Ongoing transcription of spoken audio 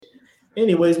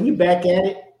Anyways, we back at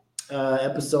it.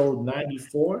 Episode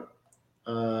 94.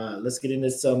 Let's get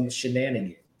into some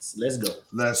shenanigans. Let's go.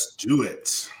 Let's do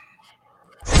it.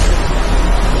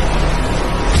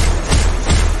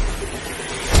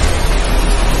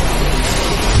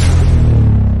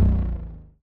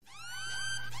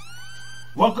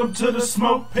 Welcome to the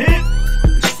smoke pit.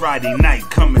 It's Friday night,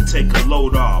 come and take a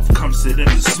load off. Come sit in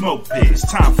the smoke pit,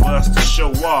 it's time for us to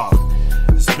show off.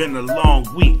 It's been a long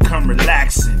week, come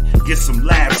relaxing, get some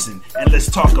laughs in, and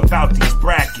let's talk about these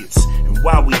brackets. And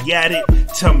while we at it,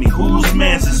 tell me whose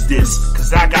man's is this?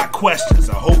 Cause I got questions,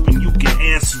 I'm hoping you can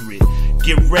answer it.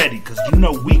 Get ready, cause you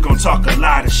know we gon' talk a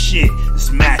lot of shit. It's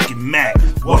Mac and Mac,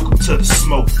 welcome to the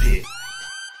smoke pit.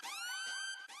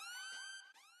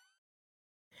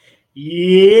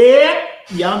 Yeah,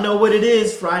 y'all know what it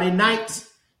is. Friday night.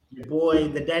 Your boy,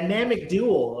 the dynamic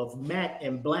duo of Mac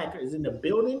and Black is in the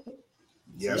building.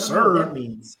 Yes, so sir. That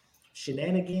means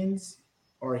shenanigans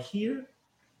are here.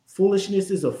 Foolishness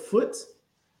is afoot.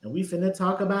 And we finna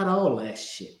talk about all that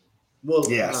shit. Well,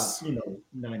 yes.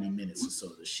 90 minutes or so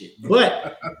of the shit.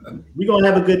 But we're going to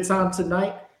have a good time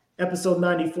tonight. Episode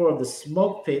 94 of the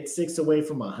Smoke Pit, 6 away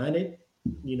from 100.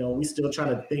 We still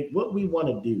trying to think what we want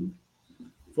to do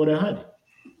for the 100.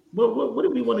 What do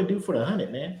we want to do for the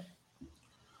 100, man?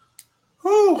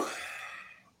 Oh,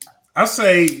 I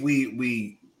say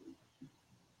we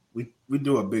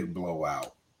do a big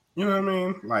blowout. You know what I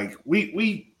mean? Like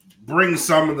we bring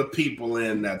some of the people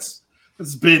in that's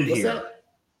been What's here. That?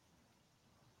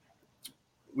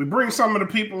 We bring some of the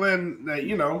people in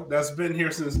that that's been here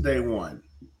since day one.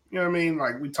 You know what I mean?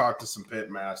 Like we talked to some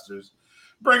pit masters,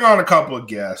 bring on a couple of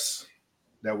guests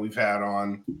that we've had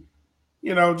on.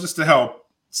 Just to help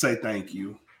say thank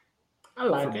you. I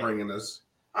like for bringing us.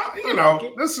 Like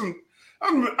there's some.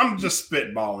 I'm just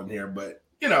spitballing here, but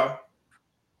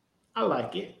I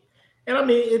like it. And I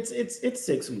mean, it's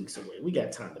 6 weeks away. We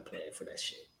got time to plan for that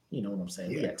shit. You know what I'm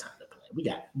saying? Yeah. We got time to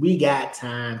plan. We got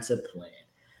time to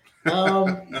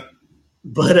plan.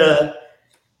 But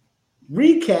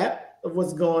recap of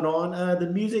what's going on. The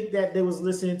music that they was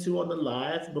listening to on the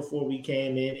live before we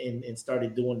came in and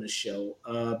started doing the show.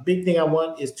 Big thing I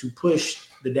want is to push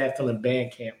the Dat Feelin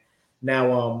Bandcamp.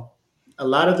 Now, a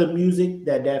lot of the music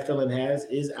that Dat Feelin has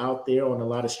is out there on a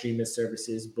lot of streaming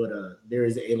services, but there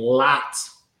is a lot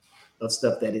of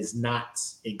stuff that is not,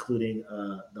 including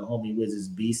the homie Wiz's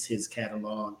Beast. His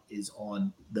catalog is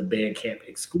on the Bandcamp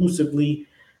exclusively.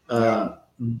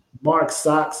 Mark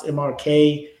Sox,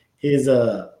 MRK, his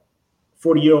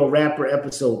 40-Year-Old Rapper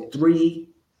episode 3,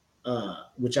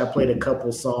 which I played a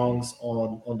couple songs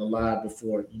on the live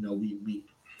before, we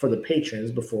for the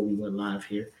patrons before we went live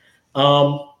here.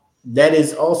 That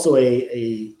is also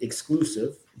a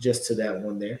exclusive just to that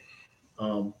one there.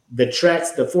 The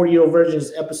tracks, the 40-year-old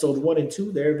versions, episode 1 and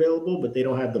 2, they're available, but they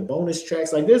don't have the bonus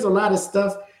tracks. Like there's a lot of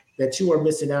stuff that you are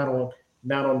missing out on,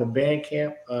 not on the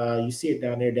Bandcamp. You see it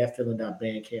down there,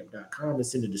 datfeelin.bandcamp.com.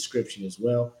 It's in the description as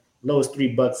well. Lowest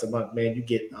 $3 a month, man. You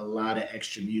get a lot of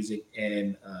extra music,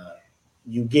 and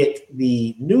you get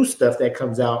the new stuff that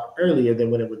comes out earlier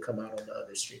than when it would come out on the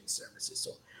other streaming services.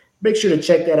 So make sure to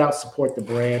check that out. Support the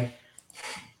brand.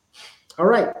 All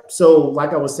right. So,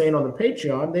 like I was saying on the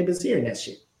Patreon, they've been hearing that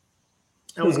shit.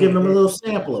 I was giving them a little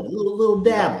sample of it, a little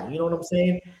dabble. You know what I'm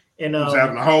saying? And I was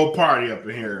having a whole party up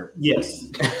in here. Yes.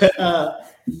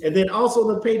 And then also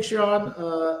on the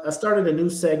Patreon, I started a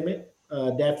new segment.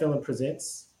 Dat Feelin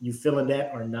Presents. You feeling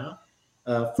that or not?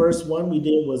 First one we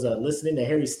did was listening to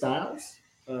Harry Styles.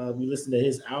 We listened to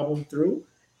his album through,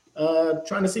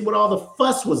 trying to see what all the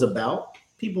fuss was about.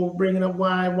 People bringing up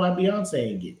why Beyonce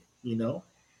ain't get it,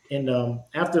 And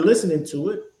after listening to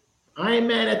it, I ain't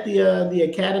mad at the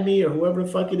Academy or whoever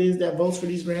the fuck it is that votes for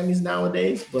these Grammys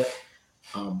nowadays. But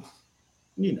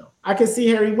I can see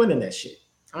Harry winning that shit.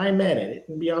 I ain't mad at it.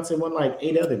 And Beyonce won like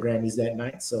 8 other Grammys that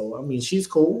night. So I mean, she's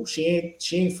cool. She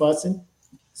ain't fussing.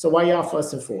 So why y'all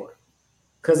fussing for her?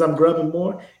 Because I'm grubbing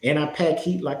more and I pack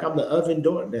heat like I'm the oven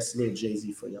door. that's little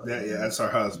Jay-Z for y'all. Yeah, that's her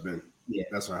husband. Yeah,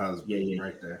 that's her husband. Yeah,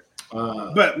 right there.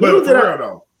 But for real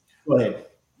though, go ahead.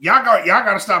 Y'all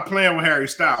got to stop playing with Harry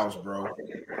Styles, bro.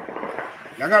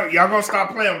 Y'all gonna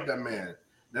stop playing with that man.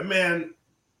 That man,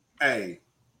 hey,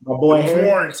 my boy Harry.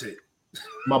 Warranted.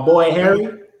 My boy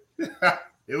Harry.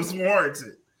 It was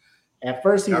warranted. At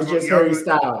first, he was just Harry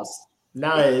Styles.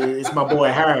 Now it's my boy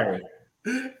Harry.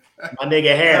 My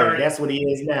nigga Harry. That's what he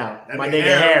is now. My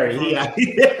nigga Harry. He out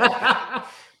here.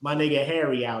 My nigga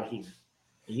Harry out here.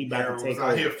 He about to take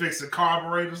out here fixing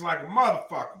carburetors like a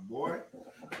motherfucker, boy.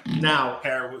 Now,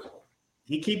 Harry was.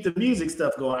 He keep the music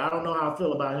stuff going. I don't know how I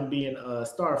feel about him being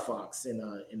Star Fox in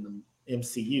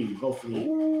MCU. Hopefully,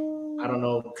 I don't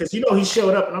know, because he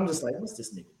showed up and I'm just like, what's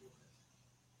this nigga doing?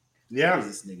 Yeah, what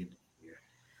is this nigga doing here?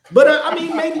 But I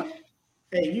mean, maybe.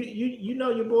 Hey, you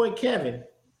know your boy Kevin.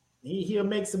 He'll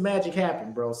make some magic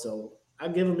happen, bro. So I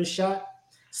give him a shot.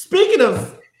 Speaking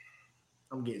of,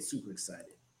 I'm getting super excited.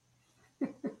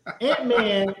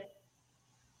 Ant-Man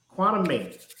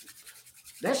Quantumania.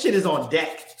 That shit is on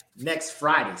deck next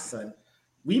Friday, son.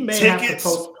 We may have to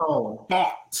postpone.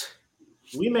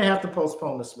 We may have to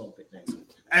postpone the Smoke Pit next week.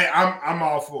 Hey, I'm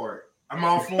all for it. I'm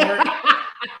all for it.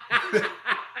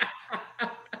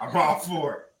 I'm all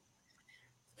for it.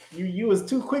 You was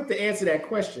too quick to answer that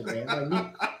question, man.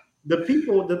 Like the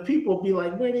people be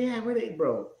like, where they at? Where they,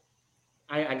 bro?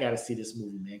 I gotta see this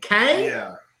movie, man. Kang?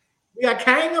 Yeah. We got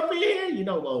Kang up in here? We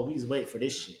just wait for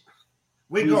this shit.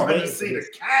 We going to see the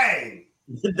Kang.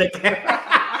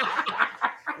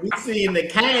 We seeing the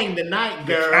Kang tonight,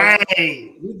 girl.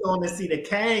 We going to see the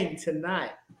Kang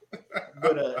tonight.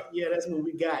 But yeah, that's what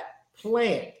we got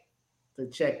planned to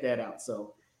check that out.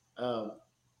 So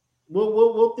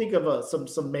we'll think of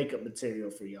some makeup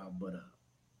material for y'all. But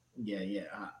yeah,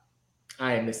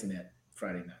 I ain't missing that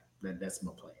Friday night. That's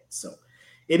my plan. So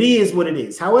it is what it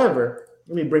is. However,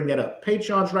 let me bring that up.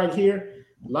 Patreon's right here.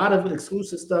 A lot of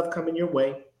exclusive stuff coming your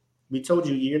way. We told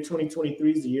you year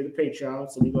 2023 is the year of the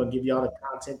Patreon, so we're going to give y'all the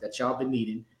content that y'all been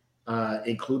needing,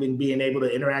 including being able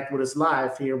to interact with us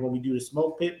live here when we do the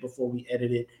Smoke Pit before we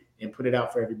edit it and put it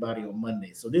out for everybody on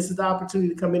Monday. So this is the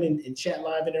opportunity to come in and chat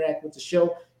live, interact with the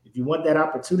show. If you want that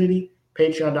opportunity,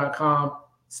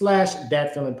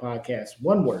 patreon.com/datfeelingpodcast.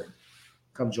 One word.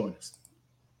 Come join us.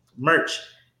 Merch.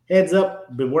 Heads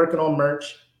up. Been working on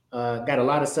merch. Got a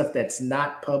lot of stuff that's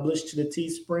not published to the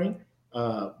Teespring.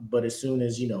 But as soon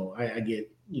as, I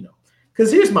get, because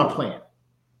here's my plan.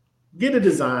 Get a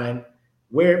design,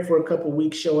 wear it for a couple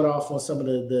weeks, show it off on some of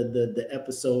the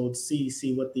episodes,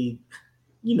 see what the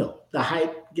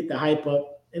hype, get the hype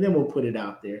up, and then we'll put it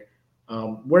out there.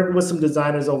 Working with some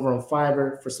designers over on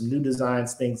Fiverr for some new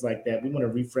designs, things like that. We want to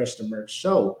refresh the merch.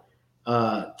 So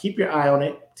keep your eye on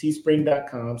it.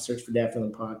 Teespring.com, search for Dat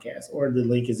Feeling Podcast, or the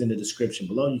link is in the description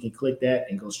below. You can click that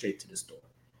and go straight to the store.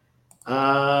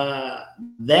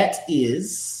 That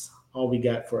is all we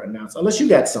got for announce. Unless you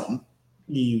got something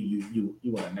you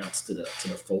want to announce to the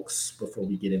folks before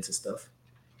we get into stuff.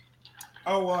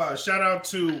 Shout out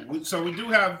to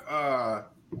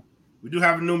we do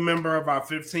have a new member of our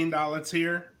 $15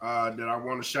 tier that I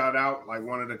want to shout out. Like,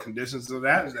 one of the conditions of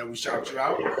that is that we shout you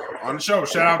out on the show.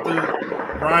 Shout out to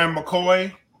Brian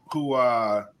McCoy, who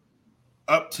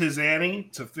upped his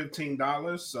ante to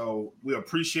 $15. So we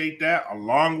appreciate that.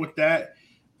 Along with that,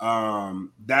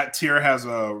 that tier has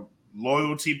a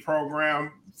loyalty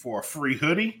program for a free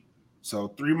hoodie. So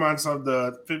 3 months of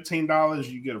the $15,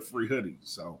 you get a free hoodie.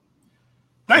 So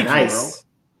thank you, bro.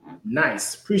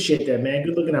 Nice. Appreciate that, man.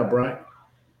 Good looking out, Brian.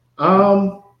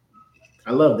 I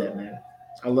love that, man.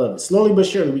 I love it. Slowly but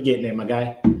surely we getting there, my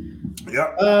guy.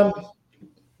 Yeah.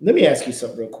 Let me ask you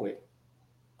something real quick.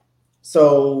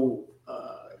 So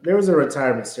there was a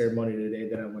retirement ceremony today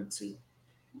that I went to.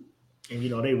 And,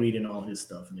 they reading all his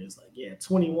stuff. And it was like,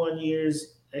 21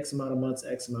 years, X amount of months,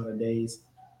 X amount of days.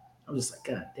 I'm just like,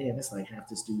 God damn, that's like half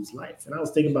this dude's life. And I was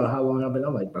thinking about how long I've been.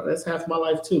 I'm like, bro, that's half my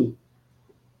life too.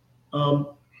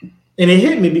 And it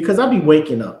hit me because I be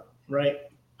waking up, right?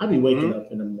 I be waking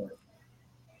up in the morning.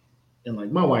 And like,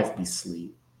 my wife be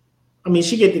asleep. I mean,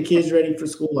 she get the kids ready for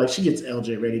school. Like, she gets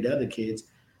LJ ready, the other kids.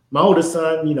 My oldest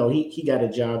son, he got a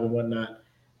job and whatnot.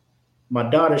 My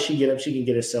daughter, she can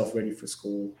get herself ready for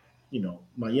school.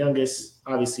 My youngest,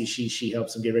 obviously she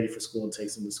helps him get ready for school and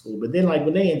takes him to school. But then, like,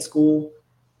 when they in school,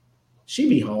 she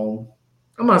be home.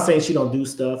 I'm not saying she don't do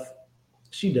stuff.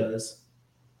 She does.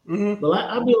 But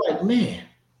I'll be like, man,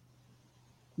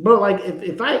 bro, like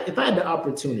if I had the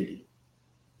opportunity,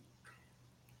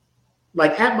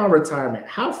 like at my retirement,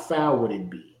 how foul would it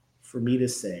be for me to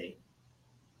say,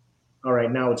 all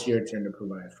right, now it's your turn to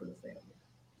provide for the family,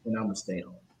 and I'm gonna stay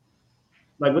home?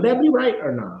 Like, would that be right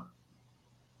or not?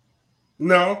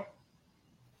 No.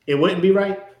 It wouldn't be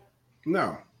right?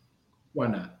 No. Why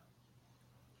not?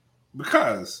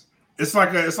 Because it's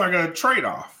like a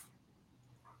trade-off.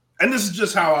 And this is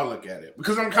just how I look at it.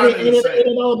 Because I'm kind of ain't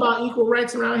it all about equal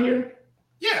rights around here?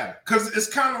 Yeah, because it's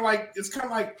kind of like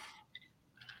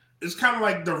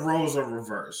the roles are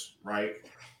reversed, right?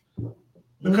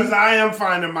 Because I am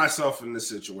finding myself in this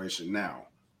situation now.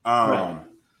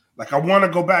 Like, I want to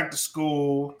go back to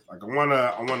school. Like, I want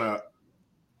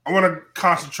to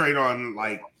concentrate on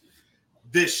like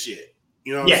this shit.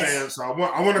 You know what I'm saying? So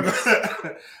I want to go.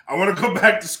 I want to go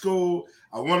back to school.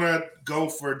 I want to go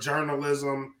for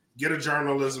journalism, get a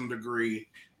journalism degree,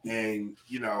 and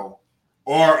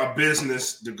or a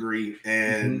business degree,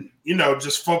 and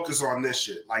just focus on this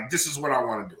shit. Like, this is what I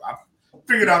want to do. I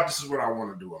figured out this is what I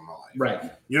want to do in my life.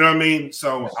 Right. You know what I mean?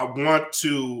 So I want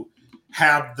to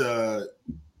have the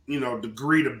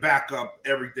degree to back up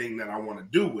everything that I want to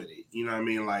do with it. You know what I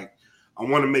mean? Like, I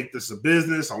want to make this a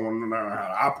business. I want to learn how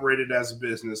to operate it as a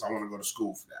business. I want to go to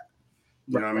school for that.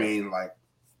 You know what I mean? Like,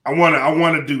 I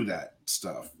want to do that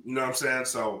stuff. You know what I'm saying?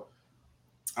 So,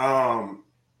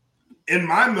 in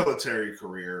my military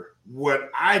career, what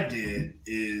I did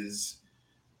is,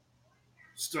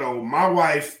 so my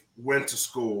wife went to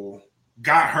school,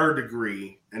 got her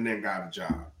degree, and then got a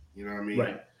job. You know what I mean?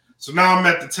 Right. So now I'm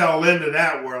at the tail end of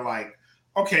that where, like,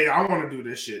 okay, I want to do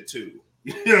this shit too.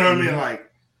 You know what I mean?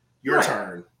 Like, your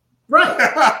turn.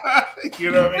 Right.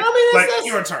 You know what I mean? Like,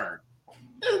 your turn.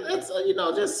 It's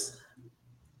just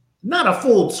not a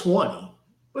full 20,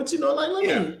 but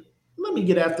let me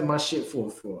get after my shit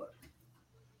for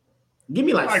give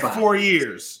me like 4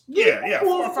 years. Yeah, 4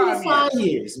 or 5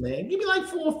 years, man. Give me like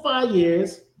 4 or 5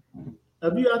 years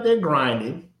of you out there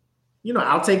grinding.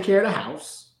 I'll take care of the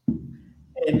house,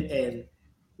 and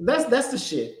that's the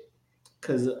shit.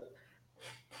 Because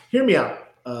hear me out,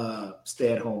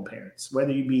 stay-at-home parents,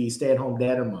 whether you be stay-at-home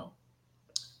dad or mom.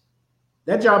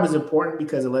 That job is important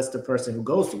because it lets the person who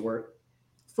goes to work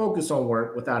focus on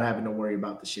work without having to worry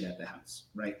about the shit at the house,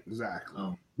 right?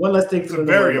 Exactly. One less thing it's for them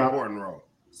a to worry very about, important role.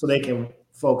 so they can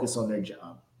focus on their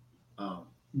job.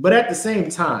 But at the same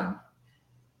time,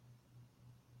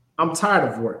 I'm tired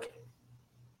of working.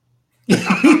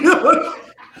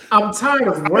 I'm tired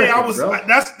of working. Bro.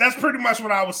 That's pretty much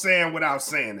what I was saying without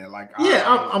saying it. Like,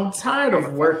 I'm tired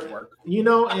of working.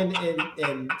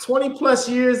 And 20 plus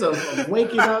years of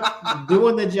waking up,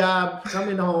 doing the job,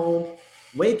 coming home,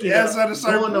 waking up,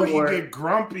 going to work. You get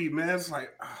grumpy, man. It's like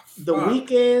the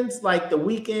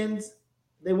weekends,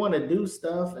 they want to do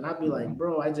stuff, and I'd be like,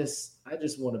 bro, I just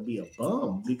want to be a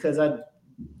bum because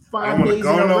 5 days in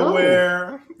a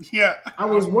row. Yeah, I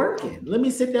was working. Let me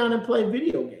sit down and play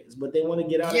video games, but they want to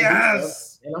get out and do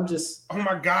stuff, and I'm just. Oh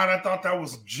my god, I thought that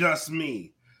was just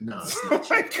me. No, it's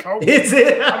not. Is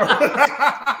it?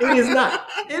 It is not.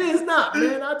 It is not,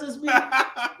 man. I just be,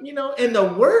 and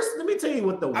the worst. Let me tell you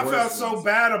what the worst. I felt so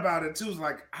bad about it too. It's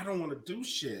like, I don't want to do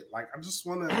shit. Like, I just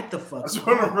want to. At the fuck. I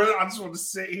just want to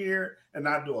sit here and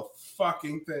not do a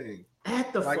fucking thing.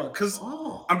 At the fuck. Because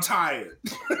I'm tired.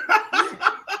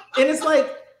 And it's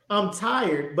like, I'm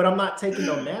tired, but I'm not taking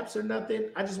no naps or nothing.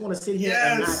 I just want to sit here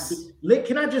and not.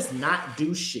 Can I just not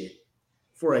do shit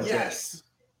for a day?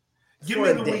 Give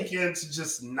me the weekend to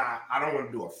just not. I don't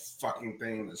want to do a fucking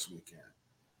thing this weekend.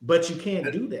 But you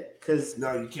can't do that because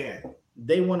no, you can't.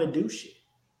 They want to do shit,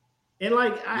 and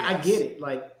like I get it.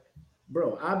 Like,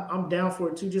 bro, I'm down for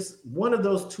it too. Just one of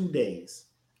those 2 days.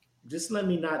 Just let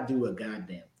me not do a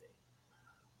goddamn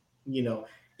thing.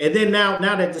 And then now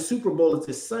that the Super Bowl is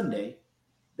this Sunday,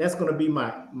 that's gonna be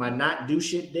my not do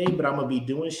shit day. But I'm gonna be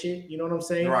doing shit. You know what I'm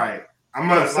saying? Right. I'm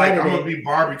gonna be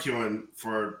barbecuing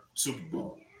for Super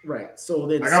Bowl. Right. So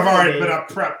then I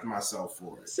prepped myself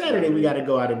for it. Saturday we got to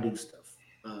go out and do stuff.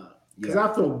 Because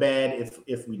I feel bad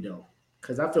if we don't.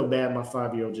 Because I feel bad my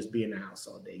 5-year-old just be in the house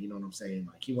all day. You know what I'm saying?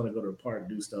 Like, he want to go to the park,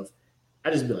 do stuff.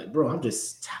 I just be like, bro, I'm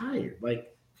just tired.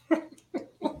 Like,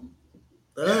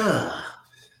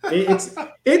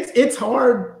 it's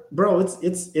hard, bro.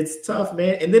 It's tough,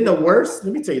 man. And then the worst,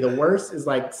 let me tell you, the worst is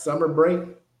like summer break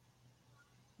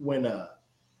when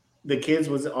the kids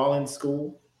was all in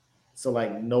school. So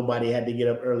like nobody had to get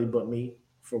up early but me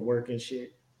for work and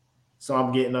shit. So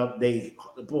I'm getting up. They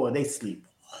sleep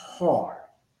hard.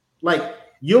 Like,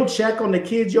 you'll check on the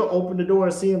kids. You'll open the door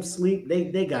and see them sleep.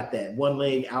 They got that one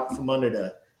leg out from under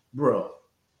the bro.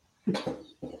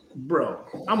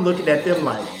 I'm looking at them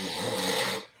like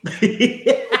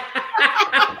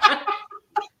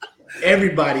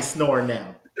everybody's snoring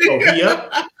now.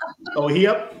 Oh, he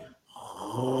up.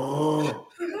 Oh.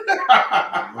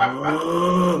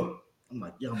 I'm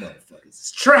like, y'all motherfuckers,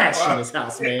 it's trash in this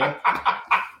house, man.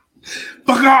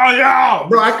 Fuck all y'all,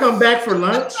 bro. I come back for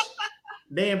lunch,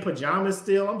 they in pajamas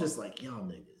still. I'm just like, y'all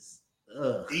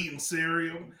niggas, eating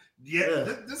cereal.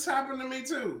 Yeah, this happened to me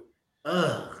too.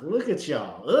 Look at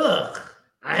y'all.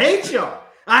 I hate y'all.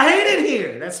 I hate it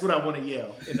here. That's what I want to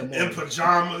yell in the morning. In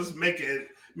pajamas, making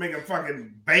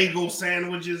fucking bagel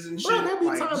sandwiches and shit. Bro, there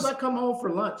be times I come home for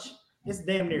lunch. It's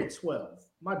damn near 12.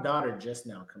 My daughter just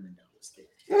now coming down the stairs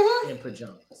in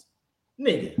pajamas.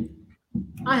 Nigga,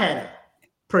 I had a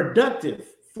productive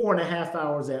 4.5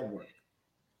 hours at work.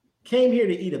 Came here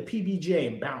to eat a PBJ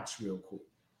and bounce real quick.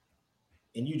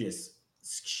 And you just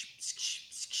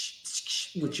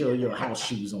with your house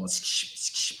shoes on.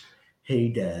 Hey,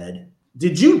 Dad,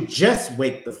 did you just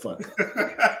wake the fuck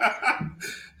up?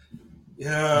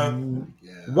 Yeah.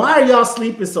 Why are y'all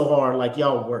sleeping so hard like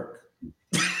y'all work?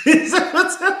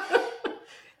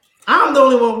 I'm the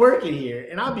only one working here,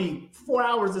 and I'll be 4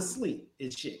 hours of sleep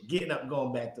and shit, getting up,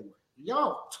 going back to work.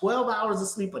 Y'all 12 hours of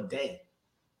sleep a day.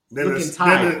 Looking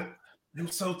tired. I'm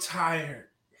so tired.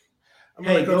 I'm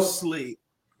gonna go sleep.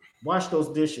 Wash those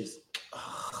dishes.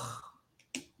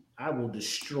 I will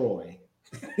destroy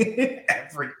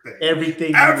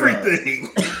everything. Everything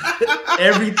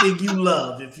you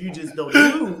love. If you just don't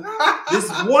do this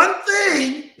one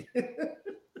thing.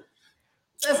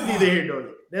 That's neither here nor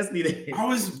there. That's neither here. I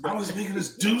was making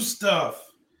us do stuff.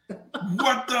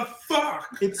 What the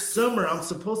fuck? It's summer. I'm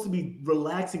supposed to be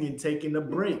relaxing and taking a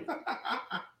break.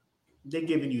 They're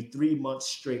giving you 3 months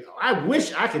straight. I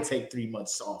wish I could take 3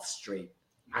 months off straight.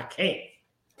 I can't.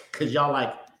 Because y'all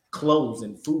like clothes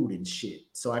and food and shit.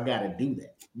 So I gotta do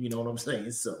that. You know what I'm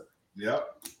saying? So yep.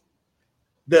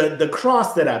 The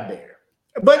cross that I bear.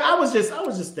 But I was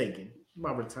just thinking,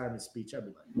 my retirement speech, I'd be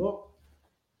like, well,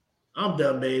 I'm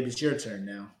done, babe. It's your turn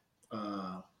now.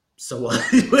 So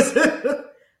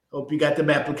hope you got them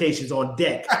applications on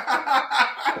deck.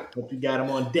 Hope you got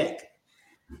them on deck.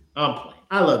 I'm playing.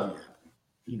 I love you.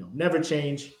 You know, never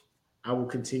change. I will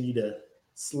continue to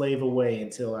slave away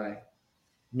until I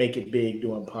make it big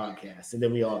doing podcasts, and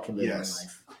then we all can live our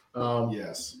life.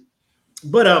 Yes.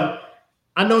 But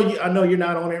I know you're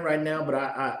not on it right now, but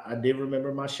I did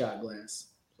remember my shot glass.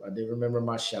 I did remember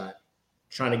my shot.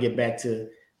 Trying to get back to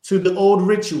the old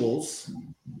rituals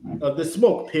of the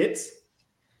smoke pits.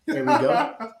 There we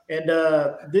go. And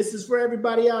this is for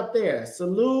everybody out there.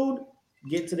 Salute.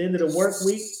 Get to the end of the work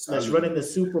week. Let's run in the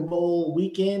Super Bowl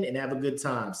weekend and have a good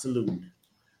time. Salute.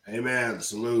 Amen.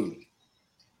 Salute.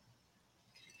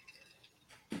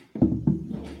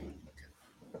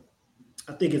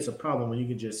 I think it's a problem when you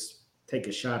can just take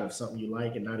a shot of something you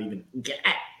like and not even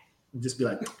just be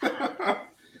like,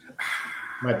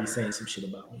 might be saying some shit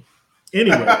about me.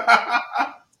 Anyway.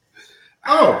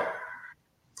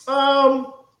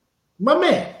 My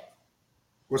man.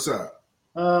 What's up?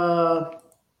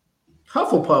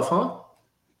 Hufflepuff, huh?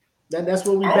 That's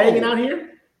what we banging out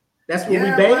here? That's what we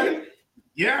banging? Man.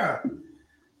 Yeah.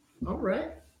 All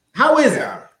right. How is it?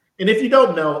 And if you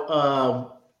don't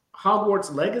know,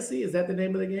 Hogwarts Legacy, is that the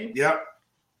name of the game? Yep.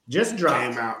 Just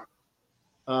dropped. Came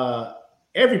out.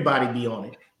 Everybody be on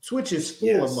it. Twitch is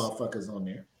full of motherfuckers on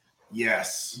there.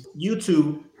 Yes.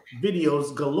 YouTube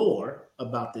videos galore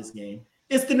about this game.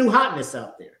 It's the new hotness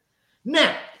out there.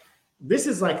 Now, this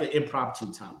is like an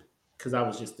impromptu topic because I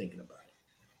was just thinking about it.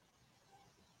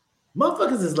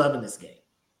 Motherfuckers is loving this game.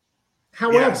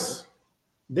 However,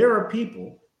 there are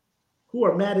people who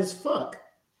are mad as fuck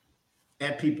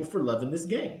at people for loving this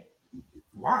game.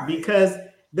 Why? Because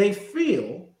they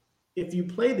feel if you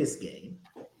play this game,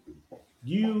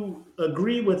 you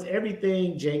agree with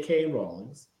everything J.K.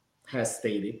 Rowling has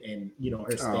stated and, you know,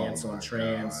 her stance on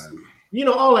trans, you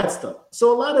know, all that stuff.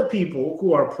 So a lot of people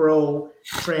who are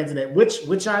pro-trans,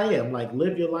 which I am, like,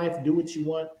 live your life, do what you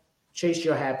want, chase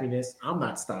your happiness. I'm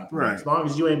not stopping. Right. As long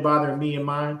as you ain't bothering me and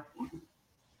mine,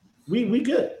 we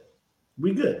good.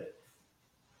 We good.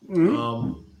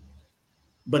 Mm-hmm.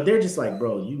 But they're just like,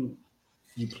 bro, you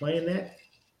playing that?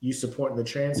 You supporting the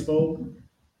transphobe?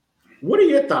 What are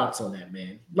your thoughts on that,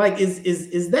 man? Like,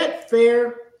 is that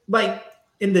fair? Like,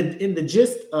 in the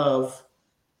gist of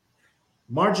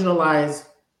marginalized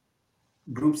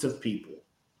groups of people,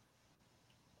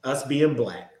 us being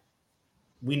black,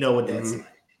 we know what that's like.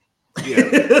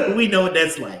 Yeah. We know what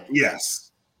that's like.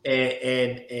 Yes.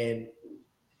 And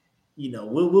you know,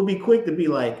 we'll be quick to be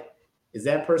like, is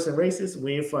that person racist?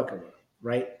 We ain't fucking with,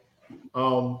 right?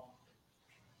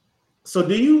 So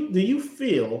do you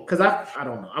feel, because I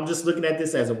don't know, I'm just looking at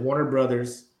this as a Warner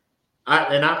Brothers,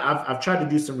 I've tried to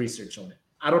do some research on it.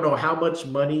 I don't know how much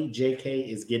money JK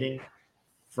is getting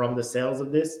from the sales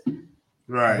of this,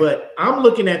 right? But I'm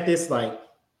looking at this like,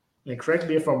 and correct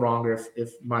me if I'm wrong or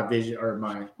if my vision or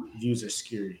my views are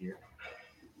skewed here.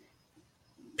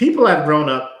 People have grown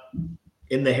up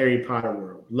in the Harry Potter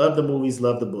world, love the movies,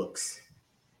 love the books.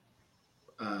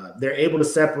 They're able to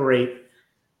separate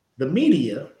the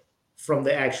media from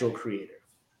the actual creator.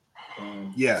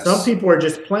 Yes. Some people are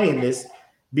just playing this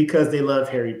because they love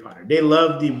Harry Potter. They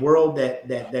love the world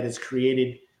that is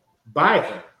created by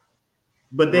her,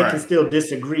 but they can still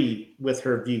disagree with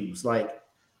her views. Like,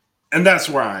 and that's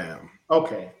where I am.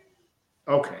 Okay.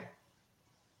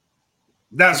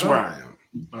 That's where I am.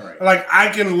 All right. Like, I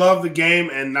can love the game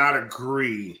and not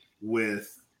agree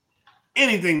with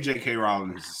anything J.K.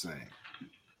 Rowling is saying.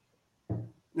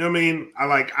 You know what I mean?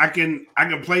 I can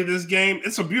play this game.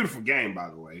 It's a beautiful game, by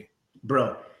the way.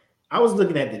 Bro, I was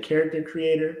looking at the character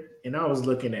creator, and I was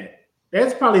looking at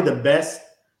that's probably the best,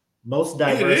 most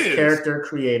diverse character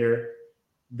creator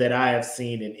that I have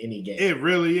seen in any game. It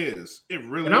really is. It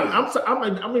really and is.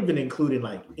 I'm even including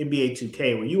like NBA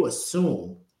 2K, where you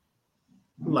assume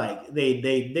like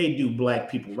they do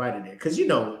black people right in there, because you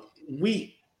know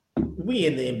we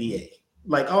in the NBA,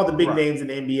 like all the big names in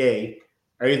the NBA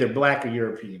are either black or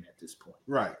European at this point,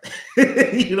 right?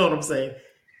 You know what I'm saying?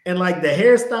 And like the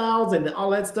hairstyles and all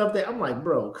that stuff, that I'm like,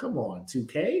 bro, come on,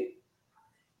 2K,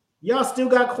 y'all still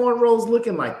got cornrows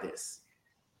looking like this.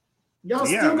 Y'all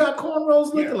still got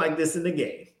cornrows looking like this in the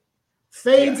game.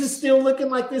 Fades is still looking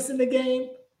like this in the game.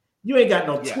 You ain't got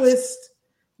no twist.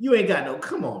 You ain't got no.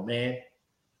 Come on, man.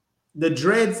 The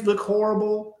dreads look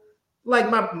horrible.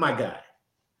 Like my guy.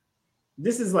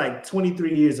 This is like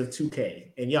 23 years of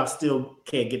 2K, and y'all still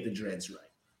can't get the dreads right.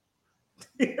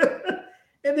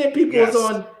 And then people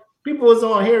was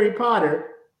on Harry Potter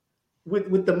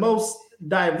with the most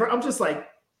diverse. I'm just like,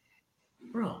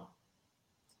 bro,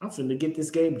 I'm finna get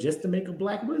this game just to make a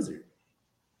black wizard.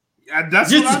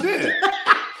 That's what I did.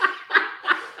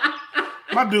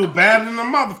 My dude bad than a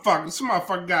motherfucker. Some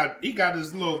motherfucker got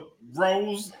his little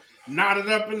rose knotted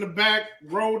up in the back,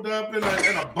 rolled up in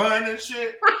a bun and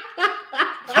shit.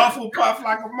 Hufflepuff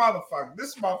like a motherfucker.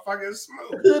 This motherfucker is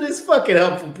smooth. Who this fucking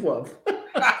Hufflepuff?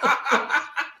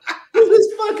 Who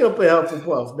this fuck up a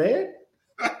Hufflepuff, man?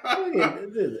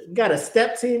 Got a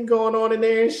step team going on in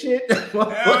there and shit.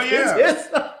 Hell yeah.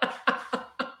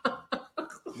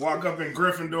 Walk up in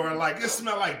Gryffindor like, it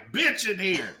smell like bitch in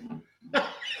here.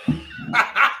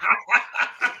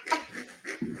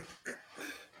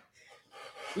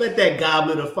 Let that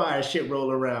goblet of fire shit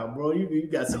roll around, bro. You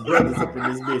got some brothers up in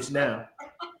this bitch now.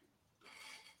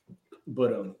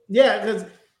 But yeah, because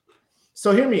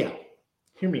so hear me out.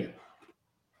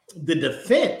 The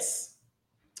defense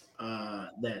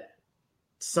that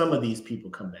some of these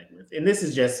people come back with, and this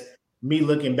is just me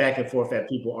looking back and forth at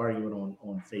people arguing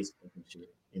on Facebook and shit.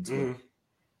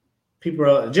 People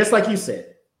are just like you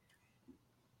said.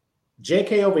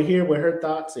 JK over here with her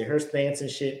thoughts and her stance and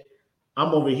shit.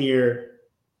 I'm over here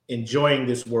enjoying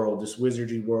this world, this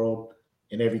wizardry world,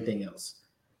 and everything else.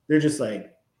 They're just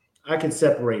like, I can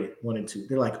separate it 1 and 2.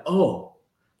 They're like, oh,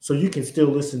 so you can still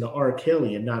listen to R.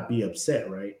 Kelly and not be upset,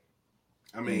 right?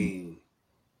 I mean,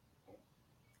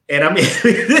 I'm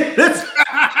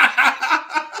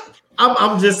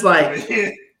just like,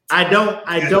 I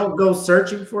don't go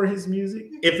searching for his music.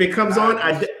 If it comes on,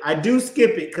 I do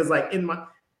skip it, because like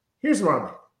here's where I'm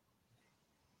at.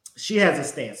 She has a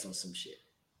stance on some shit.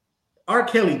 R.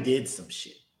 Kelly did some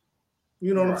shit.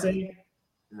 You know what I'm saying?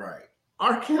 Right.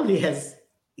 R. Kelly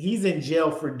he's in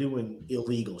jail for doing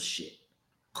illegal shit.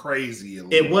 Crazy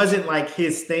illegal. It wasn't like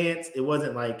his stance. It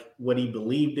wasn't like what he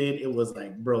believed in. It was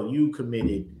like, bro, you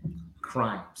committed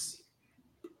crimes.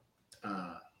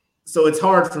 So it's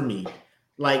hard for me.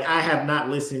 Like, I have not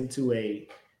listened to a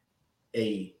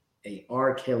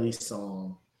R. Kelly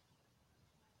song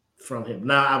from him.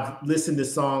 Now, I've listened to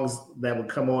songs that would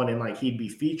come on and like he'd be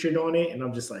featured on it, and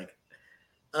I'm just like,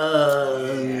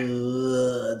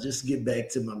 just get back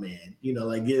to my man. You know,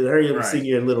 like hurry up and sing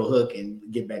your little hook and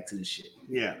get back to the shit.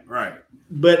 Yeah, right.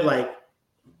 But like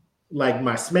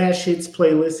my Smash Hits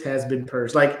playlist has been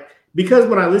purged. Like, because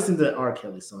when I listen to R.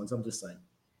 Kelly songs, I'm just like,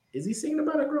 is he singing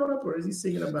about a grown up, or is he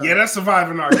singing about? Yeah, that's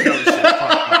surviving R. Kelly shit.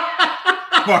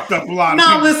 Fucked up a lot.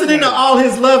 Now I'm listening to all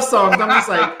his love songs. I'm just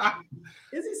like,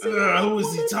 is he singing? Who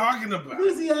is he talking about? Who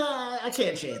is he? I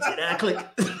can't chance it. I click.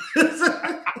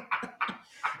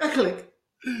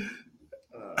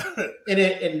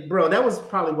 And bro, that was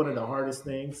probably one of the hardest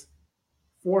things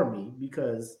for me,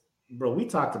 because bro, we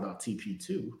talked about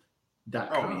TP2.com.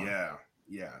 Oh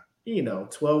yeah. You know,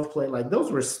 12 play, like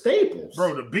those were staples.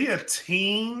 Bro, to be a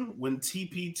teen when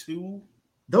TP2,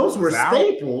 those were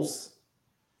staples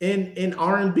in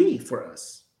R&B for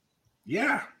us.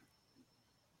 Yeah.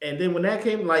 And then when that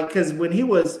came, like, because when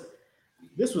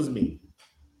this was me.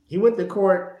 He went to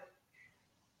court,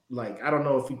 like, I don't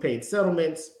know if he paid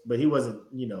settlements, but he wasn't,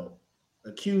 you know,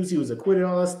 accused. He was acquitted,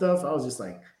 all that stuff. I was just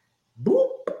like, boop,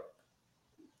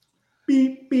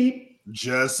 beep, beep.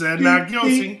 Just said beep, not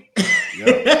guilty.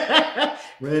 Yep.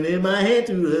 Running my hand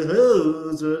through the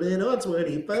hose, rolling on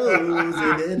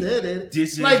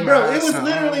 24s. Like, bro, it was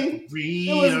literally,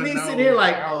 it was me sitting here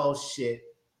like, oh, shit.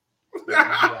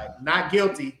 Like, not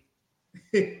guilty.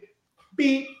 Beep,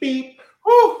 beep.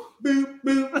 Woo, boop,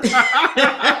 boop.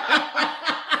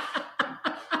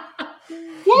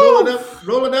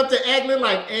 rolling up to Eglin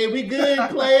like, hey, we good,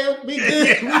 player. We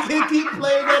good. We can keep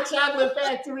playing that chocolate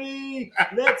factory.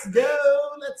 Let's go.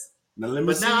 Now let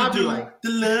me see you do like the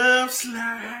love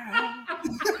slide.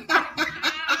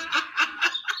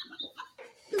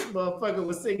 This motherfucker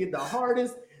was singing the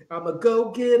hardest. I'm a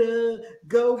go-getter,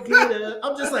 go-getter.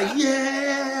 I'm just like,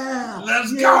 yeah.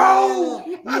 Let's go.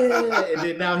 Yeah. And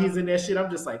then now he's in that shit.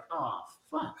 I'm just like, oh,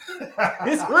 fuck.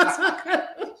 This was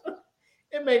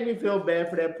it made me feel bad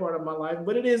for that part of my life.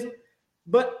 But it is,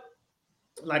 but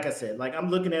like I said, like I'm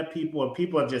looking at people and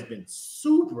people have just been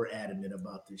super adamant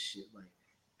about this shit. Like,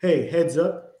 hey, heads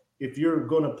up, if you're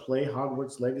going to play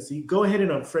Hogwarts Legacy, go ahead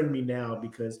and unfriend me now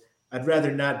because I'd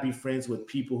rather not be friends with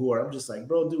people who are, I'm just like,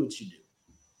 bro, do what you do.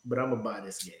 But I'm going to buy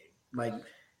this game. Like,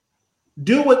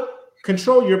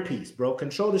 control your peace, bro.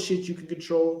 Control the shit you can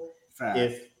control. Fact.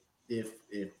 If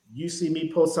you see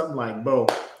me post something like, bro,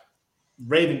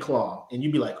 Ravenclaw, and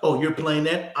you be like, oh, you're playing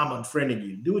that? I'm unfriending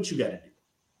you. Do what you got to do.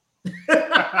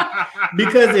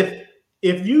 Because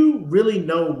if you really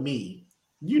know me,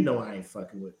 you know I ain't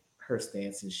fucking with her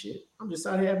stance and shit. I'm just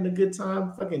out here having a good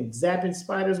time fucking zapping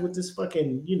spiders with this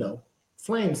fucking,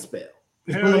 flame spell.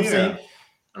 You know what I'm saying?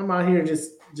 I'm out here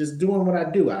just doing what I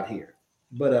do out here.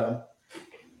 But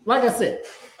like I said,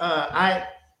 I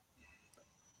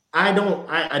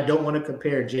don't want to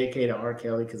compare JK to R.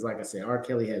 Kelly because, like I said, R.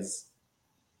 Kelly has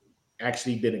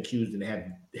actually been accused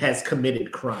and has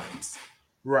committed crimes.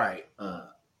 Right.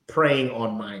 Preying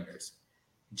on minors.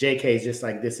 JK is just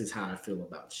like, this is how I feel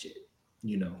about shit,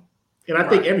 And I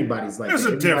think everybody's like, there's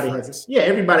a difference.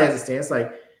 Everybody has a stance.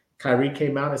 Like Kyrie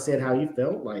came out and said how he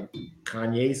felt. Like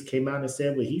Kanye's came out and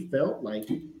said what he felt. Like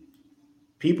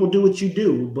people do what you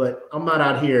do, but I'm not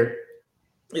out here.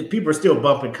 If people are still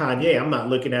bumping Kanye, I'm not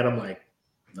looking at him like,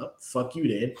 no, fuck you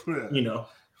then.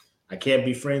 I can't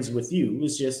be friends with you.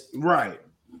 It's just right.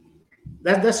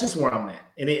 That's just where I'm at.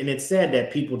 And it's sad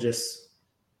that people just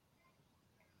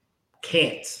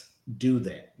can't do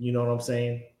that. You know what I'm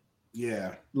saying?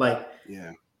 Yeah. Like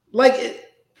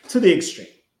to the extreme.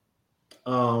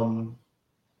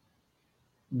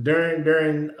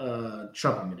 During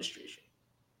Trump administration,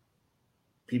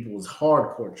 people was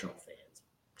hardcore Trump fans.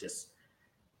 Just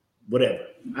whatever.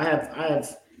 I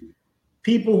have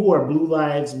people who are Blue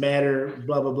Lives Matter,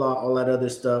 blah blah blah, all that other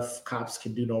stuff. Cops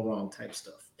can do no wrong type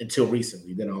stuff. Until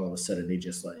recently, then all of a sudden they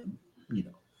just like,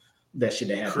 that shit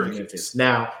that happened in Memphis.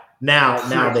 Now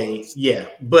they,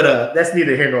 but that's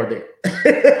neither here nor there.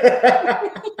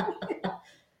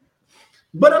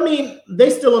 But I mean,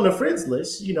 they still on the friends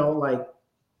list, like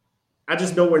I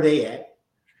just know where they at.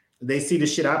 They see the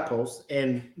shit I post,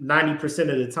 and 90%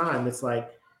 of the time it's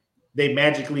like they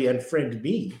magically unfriend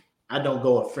me. I don't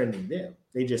go unfriending them.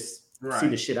 They just see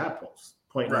the shit I post,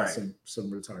 pointing out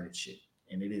some retarded shit,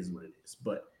 and it is what it is.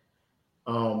 But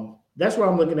that's where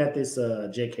I'm looking at this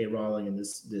J.K. Rowling and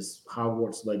this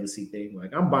Hogwarts Legacy thing.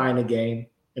 Like, I'm buying a game,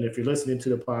 and if you're listening to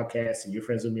the podcast and you're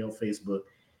friends with me on Facebook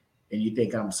and you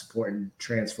think I'm supporting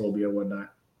transphobia or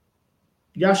whatnot,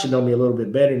 y'all should know me a little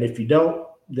bit better. And if you don't,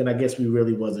 then I guess we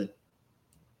really wasn't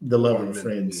the love of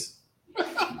friends.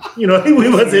 We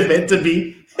wasn't meant to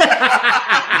be.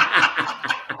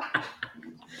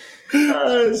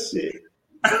 Oh, shit.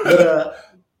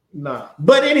 But, nah.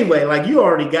 But anyway, like, you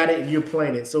already got it and you're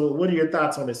playing it. So what are your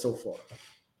thoughts on it so far?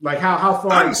 Like, how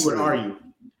far into it are you?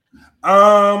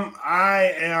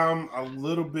 I am a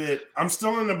little bit. I'm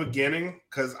still in the beginning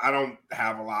because I don't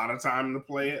have a lot of time to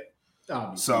play it.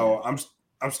 So I'm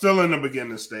still in the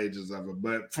beginning stages of it.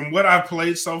 But from what I've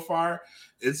played so far,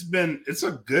 it's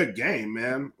a good game,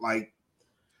 man. Like,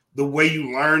 the way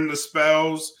you learn the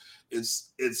spells,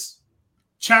 it's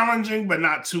challenging but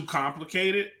not too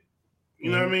complicated.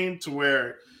 You know what I mean? To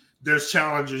where there's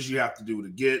challenges you have to do to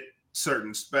get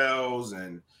certain spells,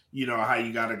 and how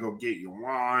you got to go get your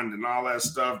wand and all that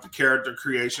stuff. The character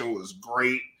creation was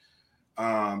great.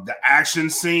 The action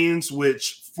scenes,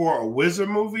 which for a wizard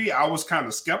movie, I was kind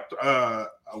of skeptical. A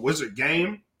wizard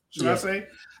game, should I say?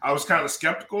 I was kind of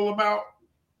skeptical about.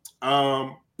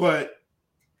 But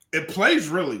it plays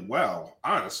really well,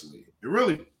 honestly. It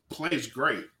really plays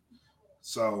great.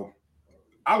 So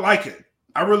I like it.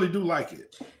 I really do like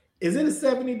it. Is it a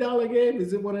 $70 game?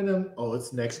 Is it one of them? Oh,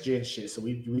 it's next gen shit. So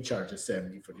we charge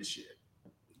 $70 for this shit.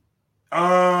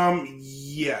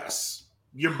 Yes.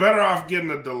 You're better off getting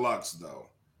the deluxe though,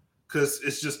 because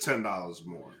it's just $10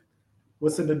 more.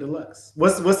 What's in the deluxe?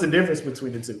 What's the difference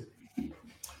between the two?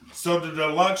 So the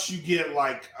deluxe, you get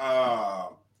like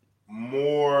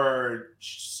more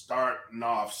starting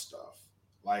off stuff,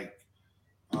 like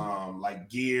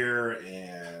gear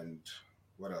and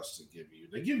what else to give you?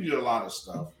 They give you a lot of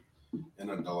stuff in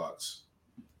a deluxe.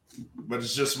 but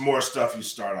it's just more stuff you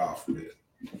start off with.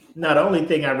 No, the only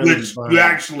thing I really Which you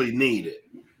actually need it.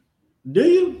 Do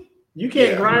you? You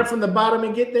can't grind from the bottom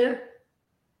and get there?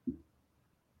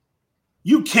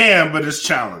 You can, but it's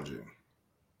challenging.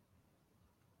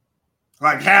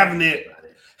 Like having it,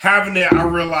 I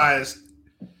realized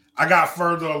I got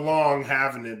further along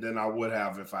having it than I would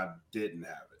have if I didn't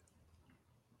have it.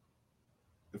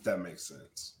 If that makes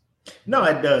sense. No,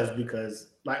 it does, because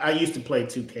like I used to play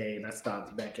 2K and I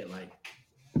stopped back at like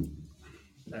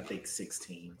I think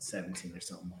 16, 17 or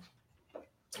something.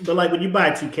 But like when you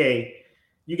buy 2K,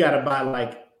 you gotta buy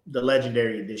like the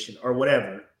legendary edition or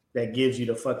whatever that gives you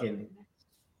the fucking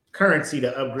currency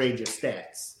to upgrade your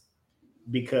stats.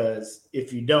 Because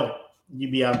if you don't, you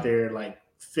be out there like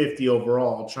 50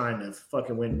 overall trying to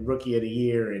fucking win rookie of the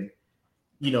year and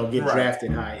get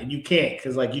drafted high. And you can't,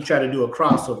 because like you try to do a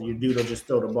crossover, your dude will just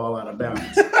throw the ball out of bounds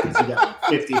because you got like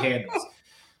 50 handles.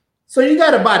 So you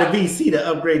got to buy the VC to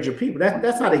upgrade your people.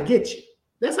 That's how they get you.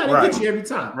 That's how they get you every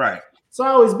time. Right. So I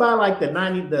always buy like the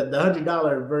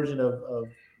 $100 version of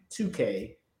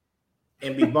 2K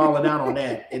and be balling out on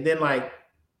that. And then like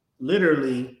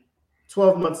literally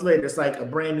 12 months later, it's like a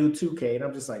brand new 2K. And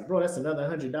I'm just like, bro, that's another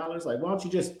 $100. Like, why don't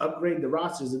you just upgrade the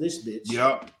rosters of this bitch?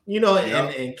 Yep.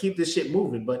 And keep this shit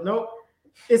moving. But nope,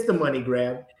 it's the money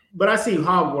grab. But I see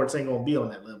Hogwarts ain't going to be on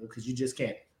that level because you just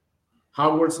can't.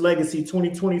 Hogwarts Legacy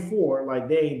 2024, like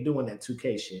they ain't doing that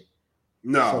 2K shit.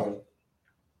 No. So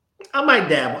I might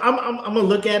dabble. I'm going to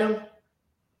look at them.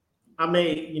 I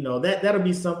may, that'll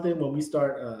be something when we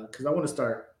start, because I want to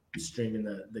start streaming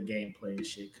the gameplay and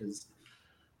shit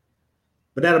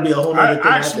but that'll be a whole other thing.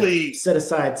 I actually set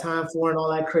aside time for and all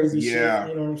that crazy shit.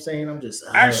 You know what I'm saying? I'm just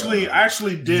I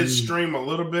actually did stream a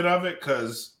little bit of it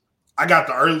because I got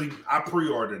I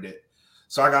pre-ordered it.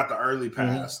 So I got the early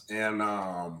pass. And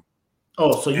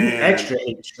so you extra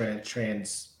hate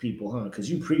trans people, huh? Because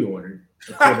you pre-ordered.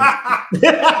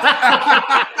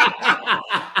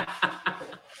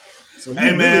 So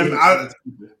hey man,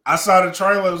 I saw the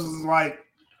trailers, was like,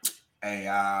 hey,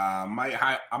 I might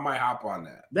hop on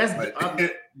that. That's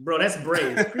bro. That's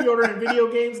brave. Pre-ordering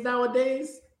video games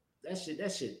nowadays. That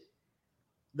shit.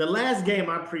 The last game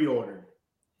I pre-ordered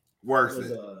worth was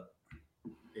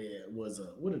it.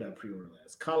 What did I pre-order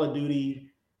last? Call of Duty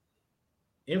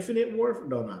Infinite Warfare.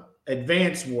 No,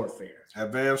 Advanced Warfare.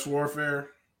 Advanced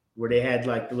Warfare. Where they had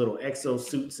like the little exo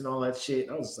suits and all that shit.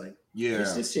 I was like, yeah,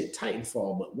 this shit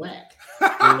Titanfall, but whack.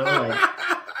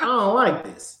 I don't like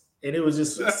this. And it was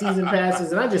just season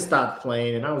passes, and I just stopped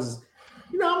playing. And I was,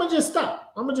 I'm gonna just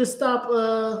stop. I'm gonna just stop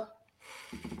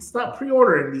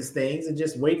pre-ordering these things and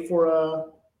just wait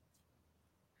for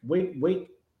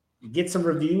get some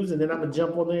reviews, and then I'm gonna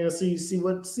jump on there and see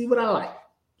what I like,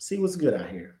 see what's good out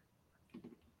here.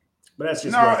 But that's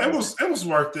just it was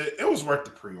worth it. It was worth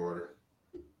the pre-order.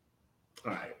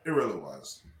 All right, it really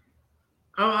was.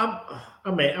 I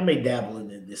may dabble in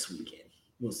it this weekend.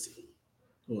 We'll see.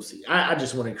 I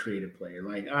just want to create a player.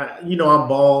 Like I'm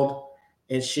bald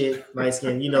and shit, light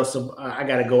skin. So I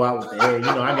got to go out with the hair.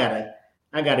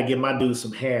 I gotta give my dude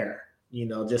some hair.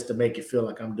 Just to make it feel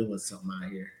like I'm doing something out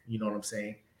here. You know what I'm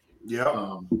saying?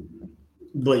 Yeah.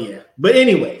 But yeah. But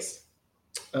anyways,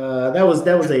 that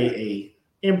was a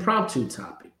impromptu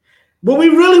topic. What we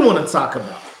really want to talk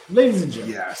about, ladies and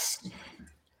gentlemen. Yes.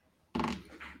 A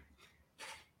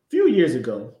few years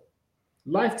ago,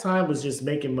 Lifetime was just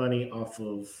making money off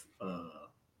of, I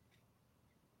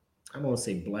don't want to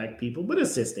say black people, but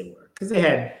it's since they were. Because they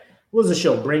had, what was the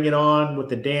show? Bring It On with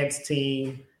the dance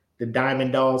team, the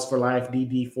Diamond Dolls for Life,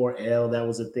 DD4L, that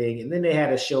was a thing. And then they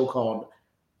had a show called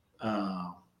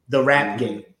The Rap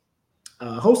Game,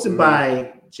 hosted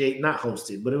by not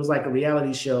hosted, but it was like a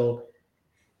reality show.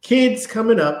 Kids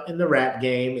coming up in the rap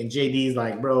game, and JD's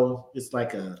like, bro, it's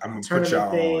like a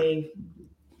tournament thing.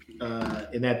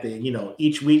 And at the,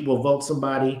 each week we'll vote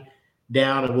somebody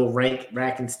down and we'll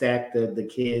rack and stack the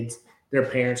kids. Their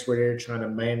parents were there trying to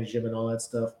manage them and all that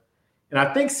stuff. And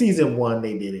I think season 1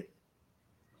 they did it.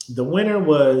 The winner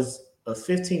was a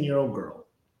 15-year-old girl.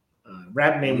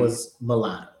 Rap name was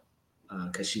Mulatto,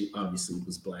 because she obviously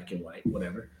was black and white,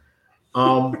 whatever.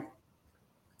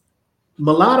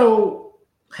 Mulatto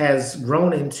has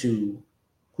grown into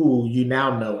who you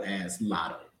now know as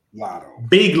Latto.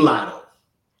 Big Latto,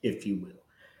 if you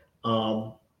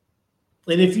will.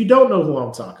 And if you don't know who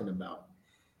I'm talking about,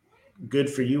 good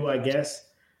for you, I guess.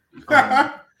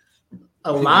 A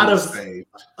lot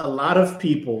of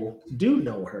people do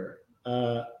know her.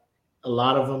 A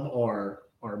lot of them are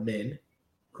men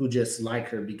who just like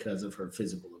her because of her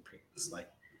physical appearance. Like,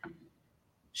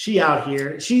 she out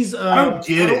here. She's. I don't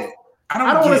get it.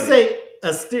 I don't want to say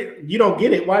you don't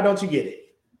get it. Why don't you get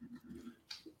it?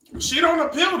 She don't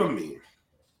appeal to me.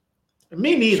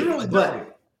 Me neither. She really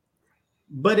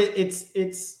but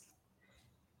it's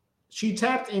she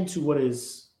tapped into what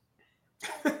is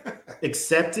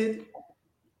accepted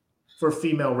for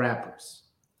female rappers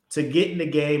to get in the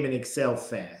game and excel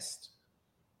fast.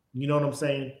 You know what I'm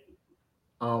saying?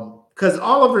 Because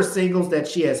all of her singles that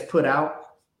she has put out,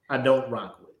 I don't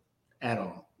rock with at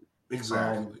all.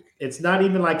 Exactly. It's not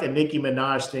even like a Nicki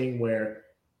Minaj thing where,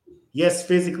 yes,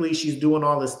 physically she's doing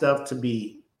all this stuff to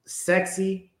be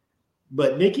sexy,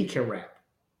 but Nicki can rap.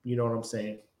 You know what I'm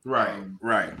saying? Right.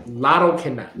 Latto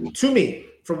cannot. To me,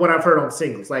 from what I've heard on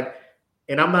singles, like,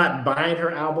 and I'm not buying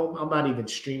her album. I'm not even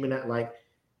streaming that. Like,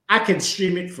 I can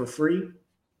stream it for free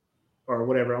or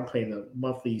whatever. I'm paying a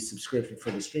monthly subscription for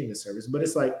the streaming service, but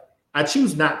it's like I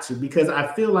choose not to because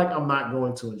I feel like I'm not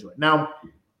going to enjoy it. Now,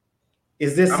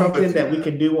 is this something that we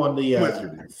can do on the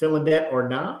Feeling That or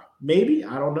not? Maybe.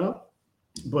 I don't know.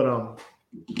 But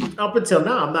up until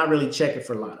now, I'm not really checking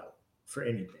for Latto for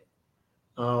anything.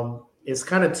 It's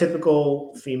kind of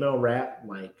typical female rap,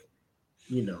 like,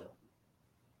 you know,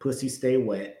 pussy stay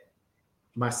wet.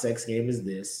 My sex game is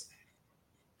this.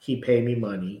 He pay me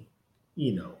money,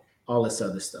 you know, all this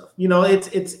other stuff. You know,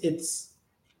 it's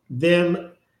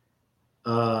them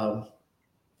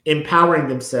empowering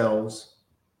themselves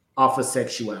off of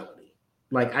sexuality.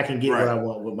 Like, I can get what I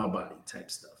want with my body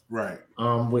type stuff. Right.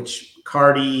 Which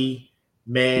Cardi,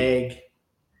 Meg,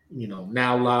 you know,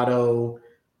 now Latto,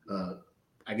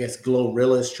 I guess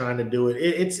GloRilla is trying to do it.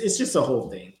 It's just a whole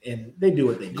thing, and they do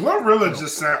what they do. GloRilla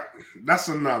just sound. That's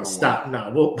another Stop. One.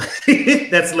 No, well,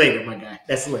 that's later, my guy.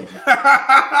 That's later.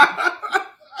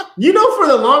 You know, for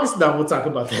the longest, no, we'll talk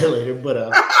about that later.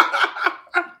 But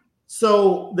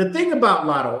so the thing about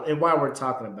Latto and why we're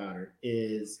talking about her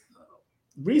is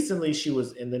recently she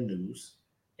was in the news,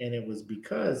 and it was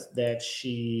because that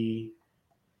she,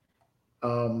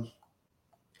 and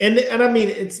I mean,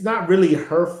 it's not really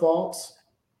her fault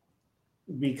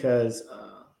because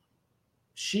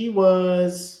she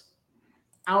was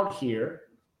out here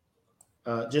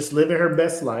just living her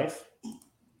best life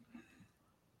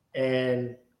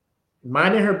and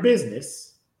minding her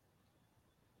business,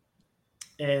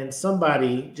 and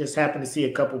somebody just happened to see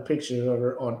a couple pictures of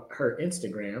her on her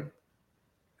Instagram,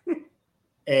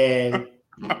 and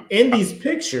in these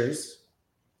pictures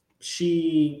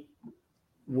she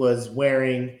was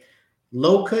wearing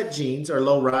low-cut jeans or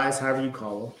low-rise, however you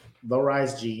call them,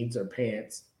 low-rise jeans or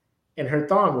pants, and her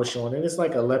thong was showing, and it's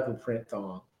like a leopard print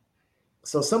thong.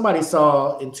 So somebody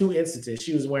saw in two instances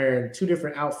she was wearing two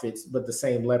different outfits, but the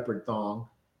same leopard thong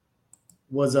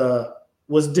was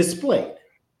displayed.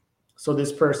 So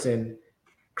this person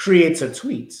creates a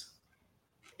tweet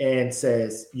and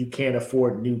says, "You can't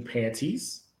afford new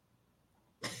panties."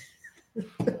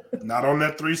 Not on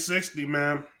that 360,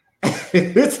 man.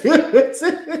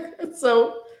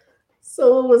 So it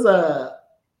was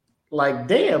like,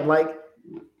 damn, like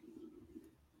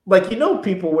you know,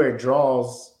 people wear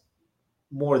Drawls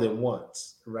more than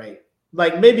once, right?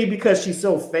 Like, maybe because she's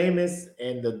so famous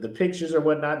and the pictures or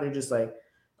whatnot, they're just like,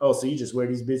 oh, so you just wear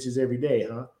these bitches every day,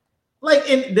 huh? Like,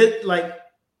 and like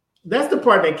that's the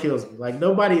part that kills me. Like,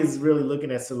 nobody is really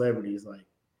looking at celebrities like,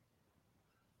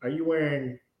 are you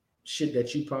wearing shit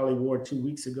that you probably wore 2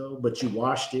 weeks ago, but you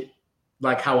washed it?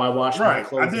 Like how I wash my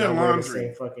clothes. I did laundry.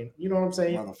 Same fucking, you know what I'm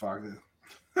saying? Motherfucker.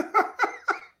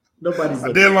 Nobody's.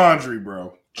 I did laundry,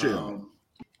 bro. Chill.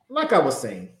 Like I was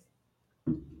saying,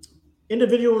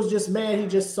 individual was just mad. He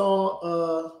just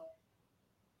saw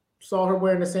her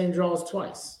wearing the same drawers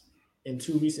twice in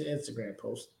two recent Instagram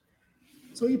posts.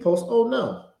 So he posts, "Oh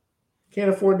no,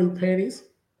 can't afford new panties."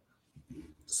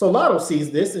 So Latto sees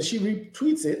this and she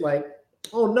retweets it like,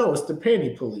 "Oh no, it's the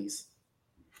panty police."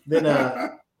 Then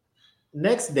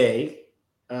next day,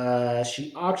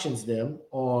 she auctions them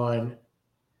on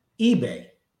eBay.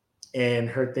 And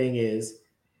her thing is,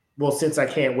 well, since I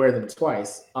can't wear them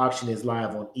twice, auction is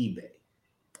live on eBay.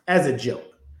 As a joke.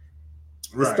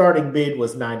 The starting bid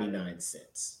was 99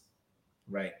 cents.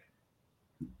 Right?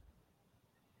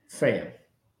 Fam.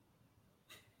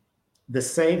 The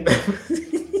same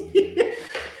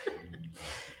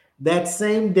that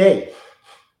same day.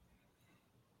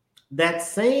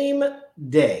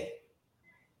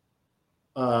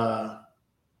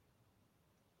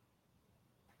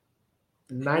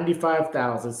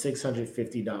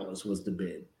 95,650 was the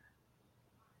bid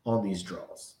on these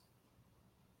draws.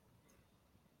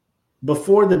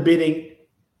 Before the bidding,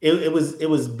 it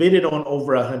was bidded on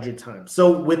over 100 times.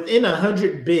 So within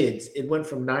 100 bids, it went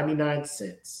from 99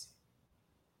 cents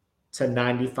to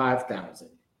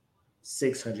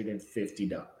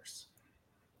 $95,650.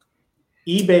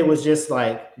 eBay was just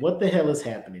like, what the hell is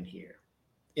happening here?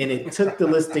 and it took the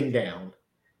listing down,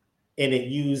 and it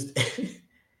used.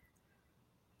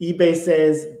 eBay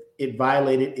says it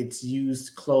violated its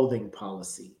used clothing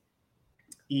policy.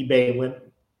 eBay went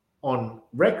on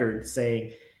record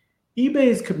saying eBay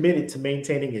is committed to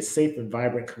maintaining a safe and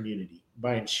vibrant community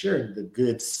by ensuring the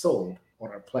goods sold on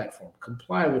our platform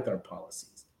comply with our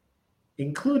policies,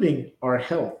 including our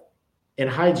health and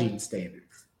hygiene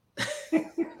standards.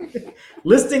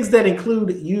 Listings that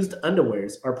include used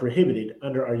underwears are prohibited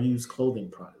under our used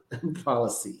clothing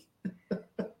policy.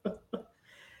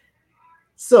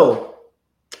 So,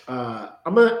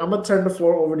 I'm gonna turn the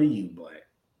floor over to you, Black,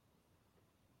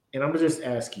 and I'm gonna just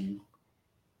ask you,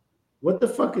 what the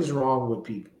fuck is wrong with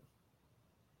people?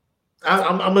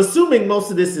 I'm assuming most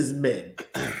of this is men,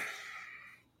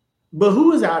 but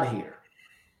who is out here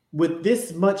with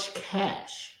this much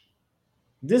cash,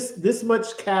 this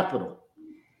much capital,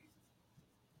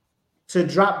 to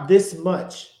drop this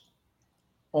much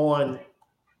on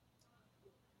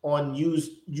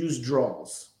used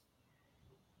draws?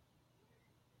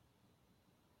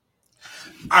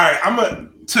 All right, I'm gonna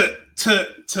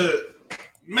to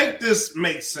make this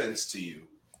make sense to you.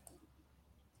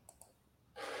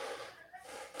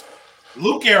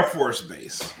 Luke Air Force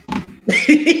Base.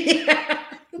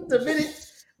 The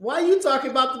minute, why are you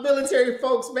talking about the military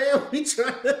folks, man? We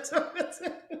trying to talk.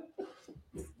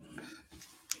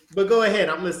 But go ahead,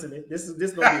 I'm listening. This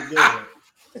gonna be a good one.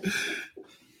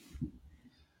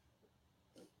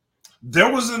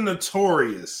 There was a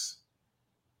notorious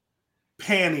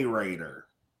panty raider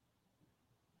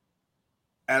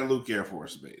at Luke Air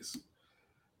Force Base.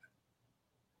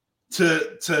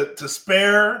 To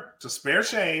spare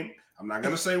shame, I'm not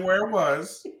gonna say where it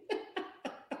was.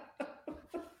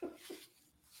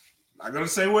 Not gonna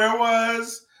say where it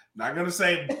was. Not gonna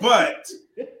say, but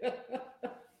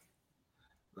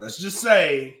let's just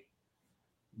say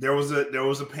there was a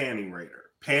panty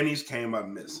raider. Panties came up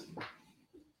missing,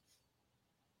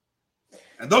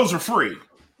 and those are free.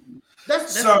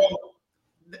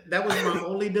 That was my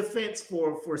only defense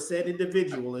for said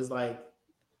individual, is like,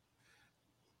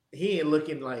 he ain't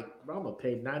looking like, I'm gonna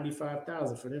pay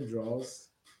 $95,000 for them draws.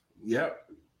 Yep.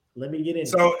 Let me get in.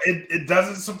 So it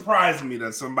doesn't surprise me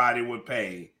that somebody would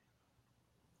pay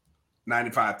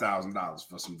 $95,000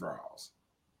 for some draws,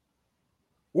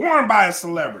 worn by a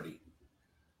celebrity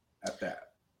at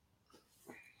that.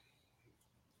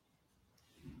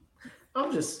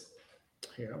 I'm just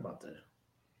here. I'm about to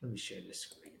let me share this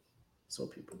screen so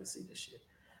people can see this shit.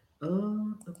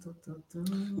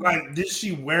 Like, did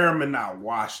she wear them and not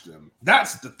wash them?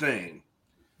 That's the thing.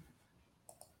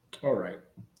 All right.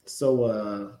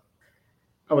 So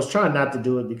I was trying not to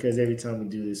do it because every time we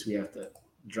do this, we have to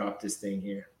drop this thing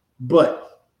here.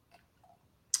 But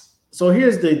so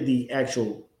here's the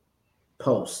actual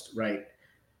post, right?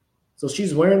 So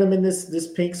she's wearing them in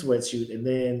this pink sweatsuit, and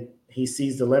then he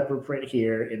sees the leopard print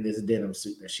here in this denim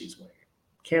suit that she's wearing.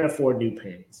 Can't afford new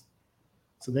panties.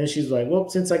 So then she's like, well,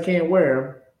 since I can't wear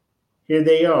them, here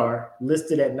they are,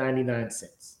 listed at 99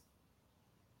 cents.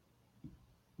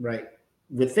 Right?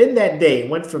 Within that day, it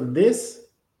went from this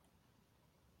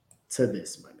to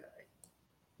this, my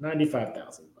guy.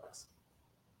 $95,000.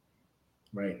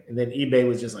 Right? And then eBay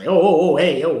was just like,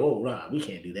 hey, we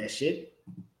can't do that shit.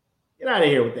 Get out of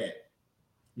here with that.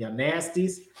 Y'all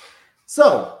nasties.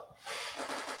 So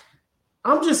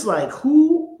I'm just like,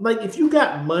 if you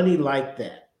got money like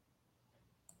that,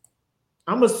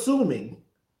 I'm assuming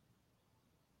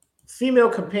female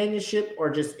companionship or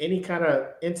just any kind of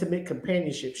intimate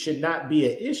companionship should not be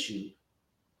an issue.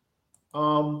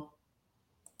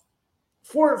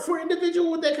 For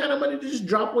individual with that kind of money to just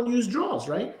drop on used draws,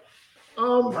 right?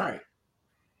 Right.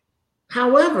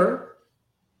 However,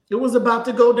 it was about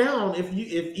to go down if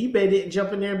eBay didn't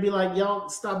jump in there and be like, y'all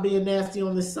stop being nasty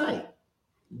on this site.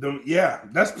 Yeah,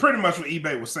 that's pretty much what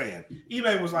eBay was saying.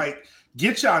 eBay was like,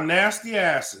 get y'all nasty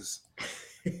asses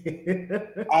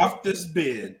off this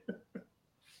bid,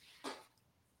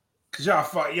 because y'all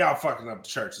fucking up the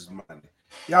church's money.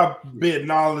 Y'all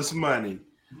bidding all this money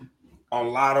on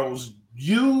Latto's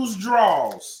used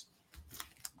draws.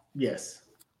 Yes.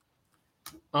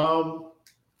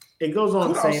 It goes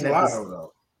on saying that Latto,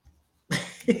 though.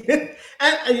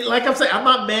 and like I'm saying, I'm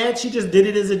not mad. She just did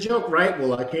it as a joke, right?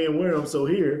 Well, I can't wear them, so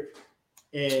here.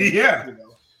 And yeah,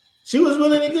 she was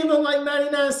willing to give him like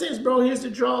 99 cents, bro. Here's the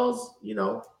draws.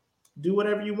 Do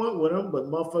whatever you want with them. But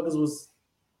motherfuckers was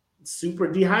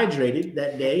super dehydrated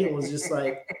that day and was just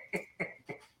like,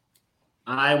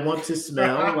 I want to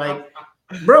smell like,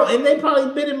 bro. And they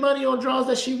probably bidding money on draws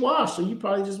that she washed, so you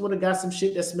probably just would have got some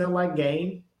shit that smelled like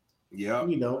game. Yeah,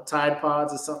 Tide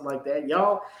Pods or something like that.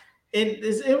 Y'all,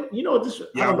 you know, just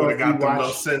Yeah, I would have got the little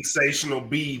sensational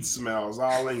bead smells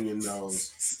all in your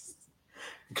nose.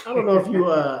 I don't know if you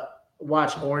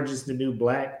watch Orange is the New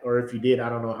Black, or if you did, I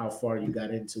don't know how far you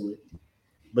got into it.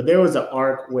 But there was an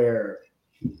arc where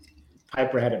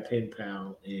Piper had a pen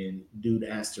pal, and dude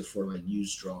asked her for like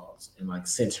used Drawls and like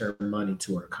sent her money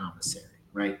to her commissary,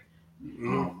 right?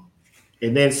 Mm-hmm.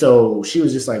 And then so she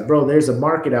was just like, bro, there's a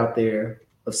market out there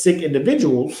of sick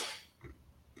individuals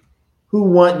who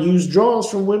want used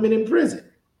Drawls from women in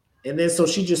prison. And then so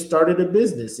she just started a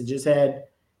business and just had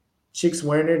chicks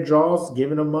wearing their Drawls,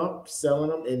 giving them up, selling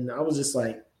them. And I was just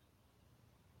like,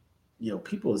 yo,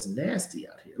 people is nasty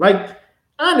out here. Like,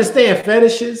 I understand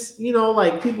fetishes, you know,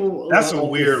 like people. That's a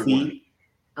weird one.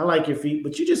 I like your feet,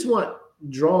 but you just want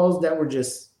Drawls that were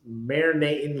just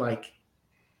marinating, like.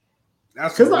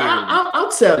 That's because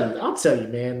I'll tell you,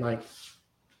 man. Like,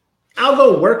 I'll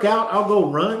go work out, I'll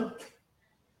go run,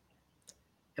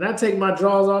 and I take my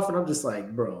Drawls off, and I'm just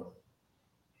like, bro.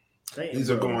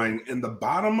 These are going in the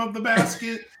bottom of the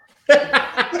basket.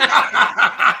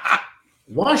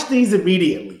 Wash these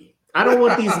immediately. I don't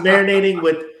want these marinating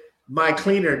with my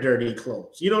cleaner dirty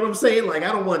clothes. You know what I'm saying? Like,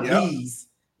 I don't want these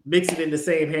mixing in the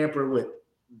same hamper with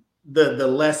the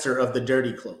lesser of the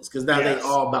dirty clothes, because now they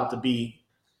all about to be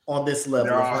on this level.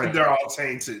 They're all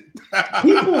tainted.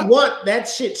 People want that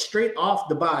shit straight off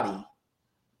the body.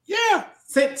 Yeah.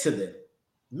 Sent to them.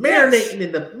 Marinating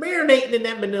in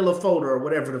that manila folder or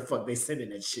whatever the fuck they send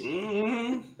in that shit.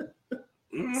 Mm-hmm.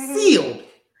 Mm-hmm. Sealed.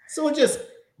 So it just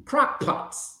crock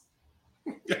pots.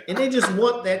 And they just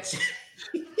want that shit.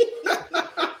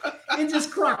 It just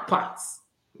crock pots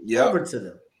over to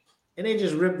them. And they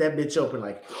just rip that bitch open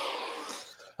like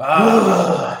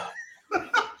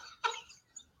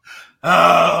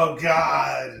oh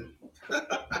God.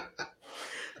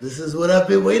 This is what I've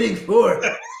been waiting for.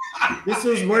 This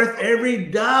was worth every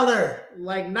dollar.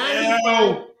 Like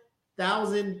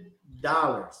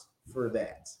 $95,000 for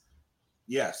that.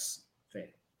 Yes.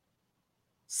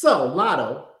 So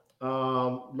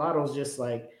Latto's just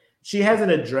like, she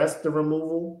hasn't addressed the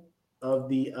removal of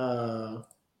the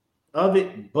of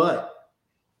it, but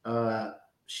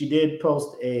she did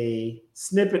post a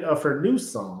snippet of her new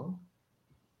song,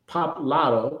 Pop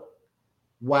Latto,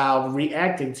 while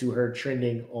reacting to her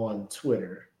trending on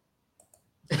Twitter.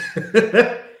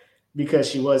 Because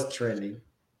she was trending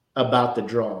about the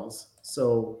Drawls.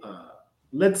 So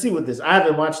let's see what this. I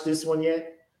haven't watched this one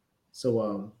yet.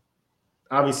 So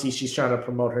obviously she's trying to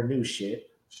promote her new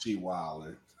shit. She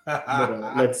wildin'.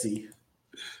 But let's see.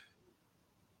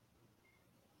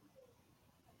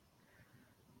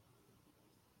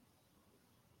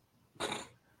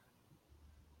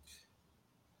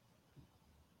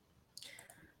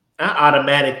 I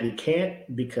automatically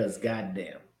can't because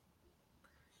goddamn.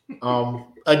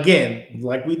 Again,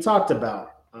 like we talked about,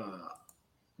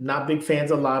 not big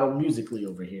fans of Latto musically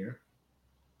over here.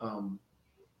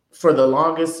 For the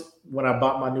longest, when I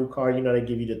bought my new car, you know, they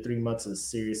give you the 3 months of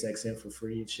Sirius XM for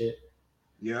free and shit.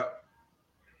 Yep.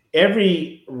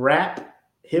 Every rap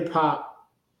hip hop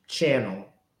channel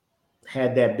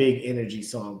had that Big Energy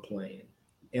song playing.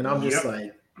 And I'm just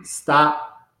like,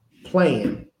 stop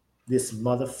playing this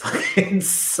motherfucking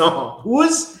song. Who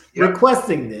is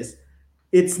requesting this?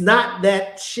 It's not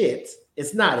that shit.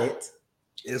 It's not it.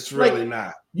 It's really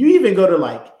not. You even go to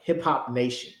like Hip Hop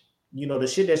Nation. You know, the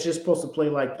shit that's just supposed to play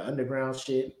like the underground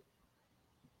shit.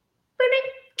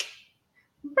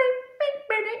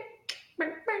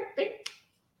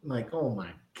 Like, oh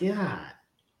my God.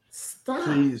 Stop.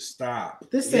 Please stop.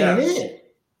 This ain't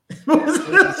it.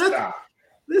 Stop.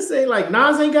 This ain't like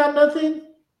Nas ain't got nothing.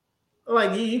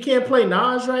 Like, you can't play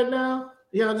Nas right now.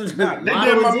 Yeah, just they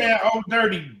did my man Old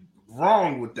Dirty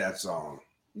wrong with that song.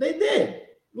 They did.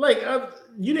 Like,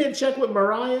 you didn't check with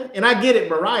Mariah, and I get it.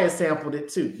 Mariah sampled it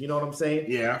too. You know what I'm saying?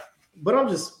 Yeah. But I'm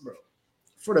just, bro,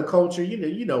 for the culture,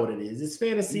 you know what it is. It's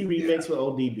fantasy remix with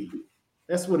ODB.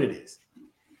 That's what it is.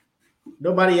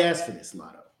 Nobody asked for this,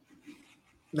 Latto.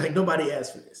 Like, nobody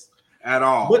asked for this at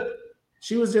all. But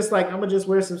she was just like, I'm gonna just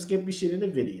wear some skimpy shit in the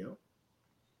video,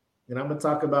 and I'm gonna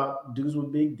talk about dudes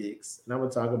with big dicks, and I'm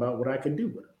gonna talk about what I can do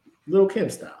with them, Lil' Kim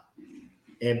style.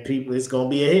 And people, it's gonna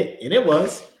be a hit, and it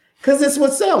was, because it's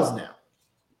what sells now.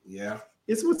 Yeah,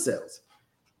 it's what sells.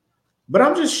 But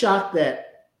I'm just shocked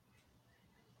that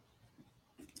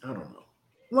I don't know.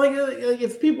 Like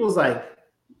if people's like,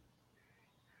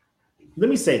 let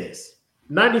me say this: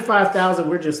 95,000.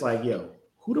 We're just like, yo,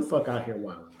 who the fuck out here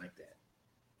wilding like that?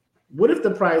 What if the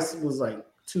price was like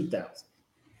 2,000?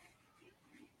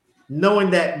 Knowing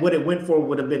that what it went for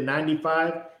would have been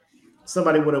 95.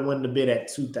 Somebody would have won the bid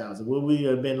at 2,000. Would we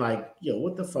have been like, yo,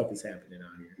 what the fuck is happening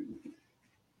out here?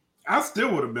 I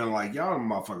still would have been like, y'all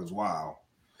motherfuckers wild.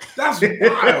 That's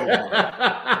wild, bro.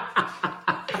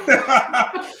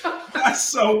 That's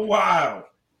so wild.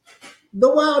 The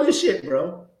wildest shit,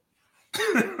 bro.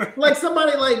 Like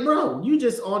somebody like, bro, you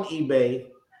just on eBay.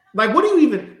 Like, what do you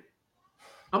even?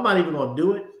 I'm not even gonna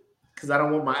do it because I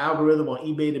don't want my algorithm on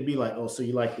eBay to be like, oh, so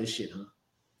you like this shit, huh?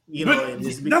 You know, and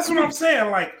just that's what I'm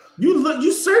saying. Like,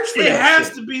 you search for it. It has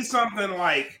shit. To be something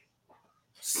like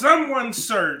someone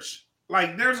search.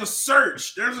 Like, there's a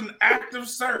search. There's an active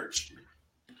search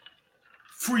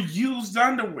for used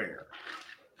underwear.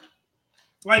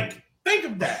 Like, think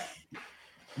of that.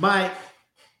 My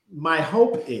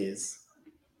hope is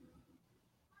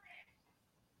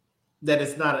that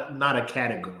it's not a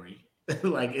category.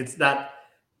 Like, it's not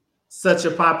such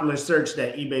a popular search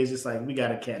that eBay's just like, we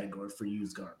got a category for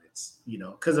used garments, you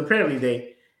know, because apparently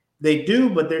they do,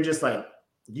 but they're just like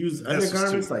used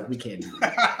undergarments. Like, we can't do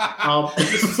that.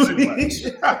 This is too much.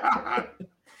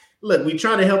 Look, we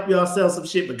trying to help y'all sell some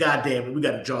shit, but goddamn it, we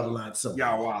got to draw the line somewhere.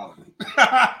 Y'all wild.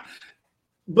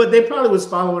 But they probably was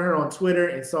following her on Twitter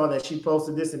and saw that she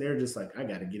posted this, and they're just like, I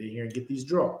got to get in here and get these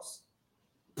draws.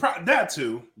 That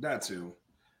too.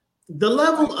 The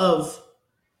level of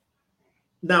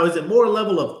now, is it more a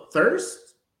level of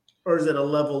thirst, or is it a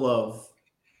level of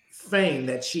fame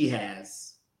that she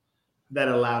has that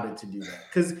allowed it to do that?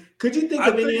 Because could you think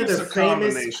of any other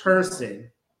famous person?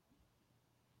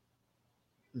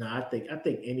 No, I think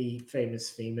any famous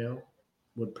female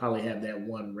would probably have that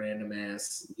one random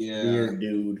ass weird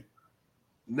dude.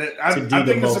 I think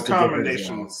it's a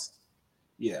combination.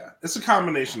 Yeah, it's a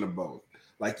combination of both.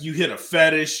 Like, you hit a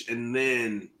fetish and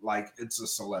then like it's a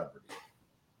celebrity.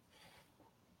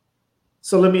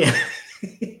 So let me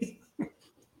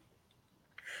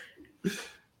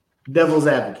devil's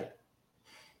advocate.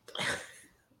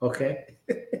 Okay.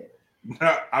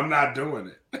 No, I'm not doing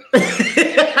it.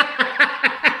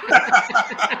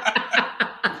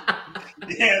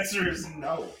 The answer is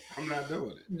no. I'm not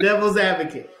doing it. Devil's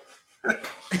advocate.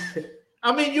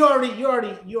 I mean, you already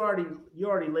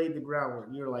laid the groundwork.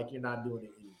 You're like, you're not doing it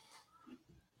anymore.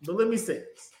 But let me say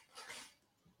this.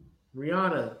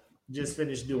 Rihanna just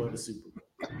finished doing the Super Bowl.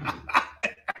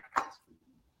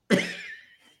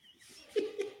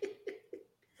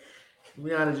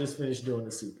 Rihanna just finished doing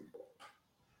the Super Bowl.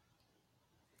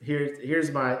 Here's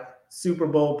my Super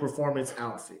Bowl performance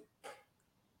outfit.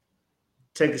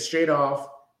 Take it straight off,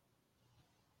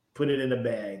 put it in a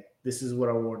bag. This is what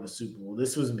I wore in the Super Bowl.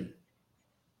 This was me.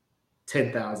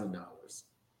 $10,000.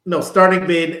 No, starting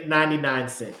bid 99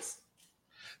 cents.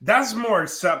 That's more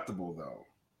acceptable though.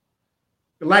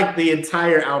 Like the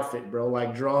entire outfit, bro.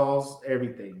 Like Drawls,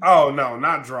 everything. Oh no,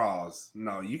 not Drawls.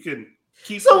 No, you can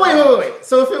keep. So wait.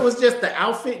 So if it was just the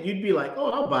outfit, you'd be like, "Oh,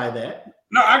 I'll buy that."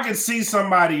 No, I could see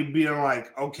somebody being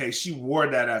like, "Okay, she wore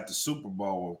that at the Super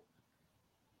Bowl.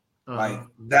 Like,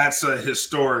 that's a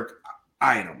historic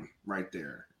item right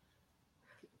there.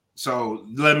 So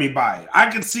let me buy it."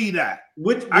 I can see that.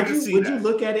 Would you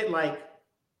look at it like?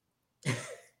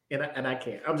 and I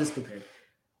can't. I'm just comparing.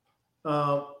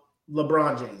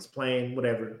 LeBron James playing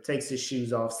whatever, takes his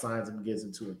shoes off, signs them, gives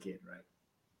them to a kid, right?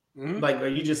 Mm-hmm. Like, are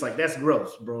you just like, that's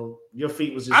gross, bro? Your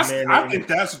feet was just marinated. I think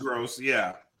that's gross,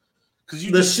 yeah. Because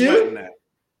you the just shoe, that.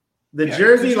 The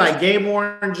jersey, like game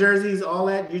worn jerseys, all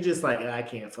that. You're just like, I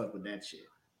can't fuck with that shit.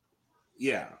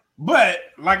 Yeah, but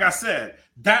like I said,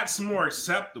 that's more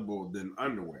acceptable than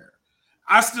underwear.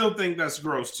 I still think that's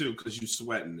gross too because you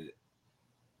sweating it.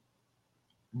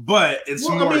 But it's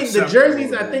more. I mean, the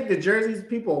jerseys. I think the jerseys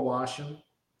people wash them,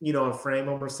 you know, and frame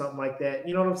them or something like that.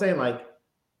 You know what I'm saying? Like,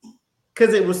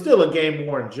 because it was still a game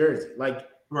worn jersey. Like,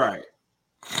 right.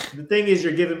 The thing is,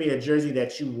 you're giving me a jersey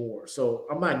that you wore, so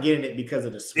I'm not getting it because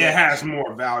of the sweat. It has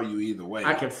more value either way.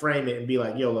 I can frame it and be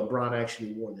like, "Yo, LeBron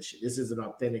actually wore this shit. This is an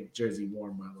authentic jersey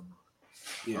worn by LeBron."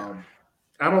 Yeah.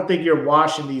 I don't think you're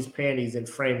washing these panties and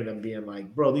framing them, being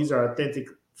like, "Bro, these are authentic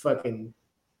fucking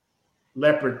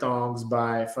leopard thongs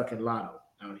by fucking Latto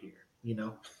out here." You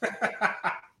know,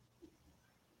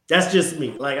 that's just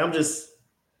me. Like, I don't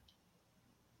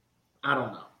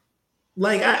know.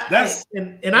 Like I have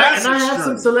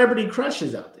some celebrity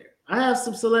crushes out there. I have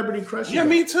some celebrity crushes. Yeah,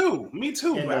 me too.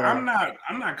 And, but I'm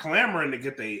not clamoring to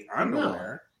get the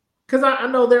underwear. Because I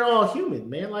know they're all human,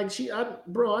 man. Like I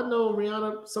know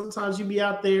Rihanna. Sometimes you be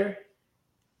out there,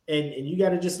 and you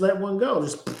got to just let one go.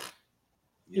 Just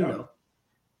you know,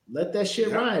 let that shit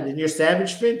ride. And you're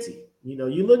Savage Fenty. You know,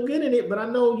 you look good in it, but I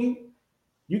know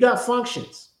you got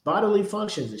functions, bodily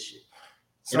functions and shit.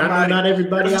 And I know not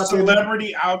everybody out there.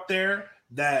 Celebrity out there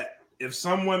that if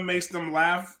someone makes them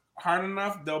laugh hard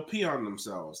enough, they'll pee on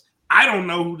themselves. I don't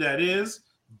know who that is.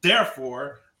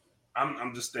 Therefore,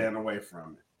 I'm just staying away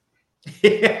from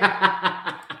it.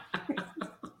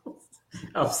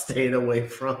 I'm staying away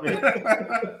from it.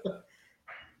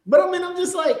 But I mean, I'm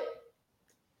just like,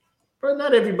 bro,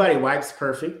 not everybody wipes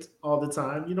perfect all the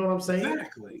time. You know what I'm saying?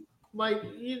 Exactly. Like,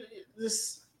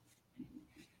 this,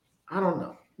 I don't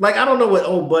know. Like, I don't know what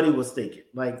old buddy was thinking.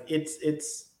 Like,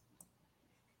 it's,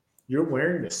 you're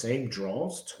wearing the same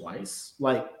drawers twice.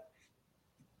 Like,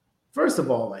 first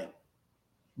of all, like,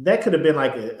 that could have been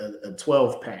like a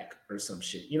 12 pack or some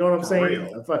shit. You know what I'm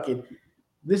saying? A fucking,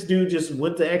 this dude just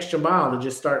went the extra mile and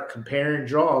just start comparing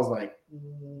draws. Like,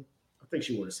 I think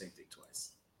she wore the same thing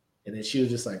twice. And then she was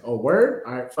just like, oh, word?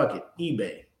 All right, fuck it.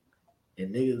 eBay.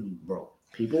 And niggas, bro,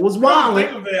 people was wild.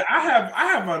 Think of it. I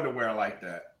have underwear like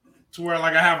that. To where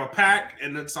like I have a pack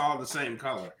and it's all the same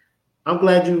color. I'm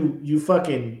glad you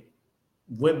fucking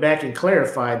went back and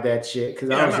clarified that shit, because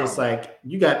I was just like,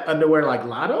 you got underwear like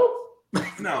Latto?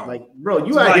 No. Like, bro, you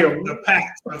it's out like here. The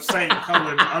packs of same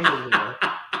colored underwear.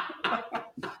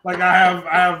 Like I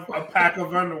have a pack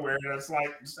of underwear that's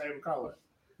like the same color.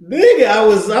 Nigga, I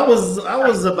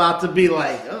was about to be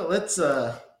like, oh, let's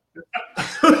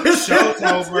Show's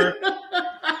over.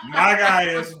 My guy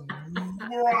is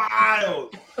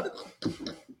wild.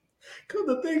 Come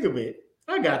to think of it,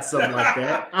 I got something like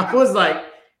that. I was like,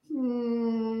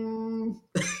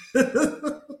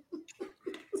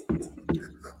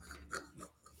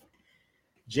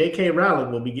 J.K.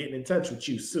 Rowling will be getting in touch with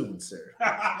you soon, sir.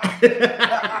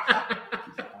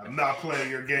 I'm not playing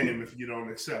your game if you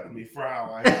don't accept me for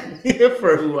how I am.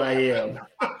 For who I am.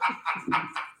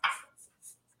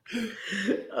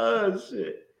 Oh,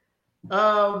 shit.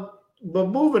 But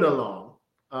moving along.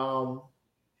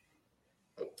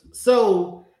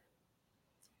 So,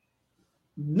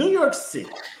 New York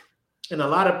City, in a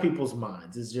lot of people's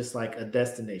minds, is just like a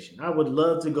destination. I would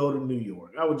love to go to New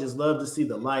York. I would just love to see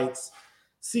the lights,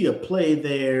 see a play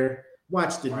there,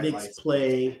 watch the Knicks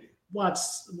play,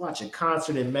 watch a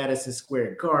concert in Madison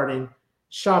Square Garden,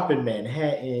 shop in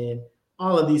Manhattan,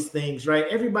 all of these things, right?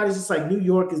 Everybody's just like, New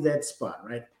York is that spot,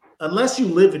 right? Unless you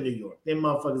live in New York, then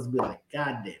motherfuckers be like,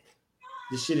 God damn it,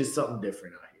 this shit is something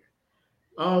different out here.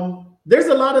 There's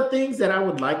a lot of things that I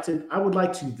would like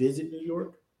to visit New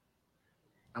York.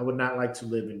 I would not like to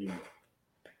live in New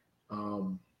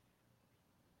York.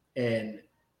 And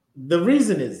the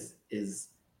reason is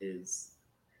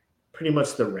pretty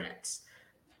much the rats.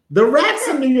 The rats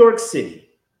in New York City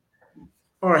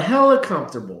are hella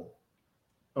comfortable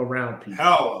around people.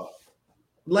 Hella.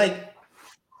 Like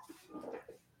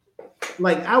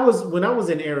when I was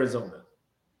in Arizona,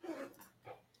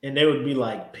 and there would be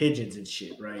like pigeons and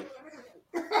shit, right?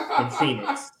 In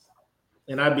Phoenix.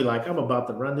 And I'd be like, I'm about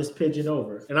to run this pigeon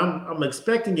over. And I'm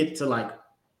expecting it to like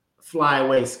fly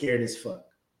away scared as fuck.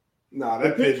 Nah,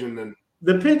 that pigeon then.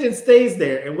 The pigeon stays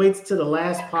there and waits to the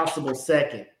last possible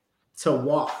second to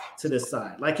walk to the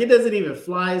side. Like, it doesn't even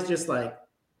fly. It's just like,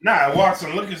 nah, it walks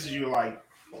and looks at you like,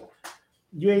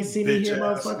 you ain't see me here,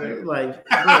 motherfucker. Like,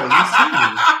 bro, you see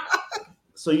me.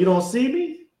 So you don't see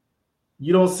me?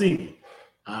 You don't see me.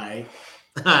 I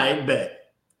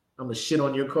bet. I'm gonna shit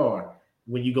on your car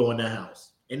when you go in the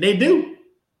house. And they do.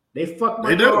 They fuck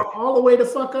my car all the way to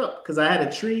fuck up, because I had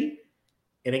a tree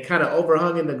and it kind of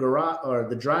overhung in the garage or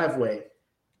the driveway.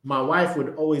 My wife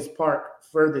would always park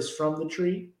furthest from the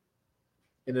tree,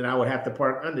 and then I would have to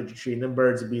park under the tree, and them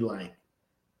birds would be like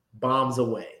bombs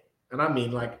away. And I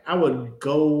mean, like, I would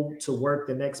go to work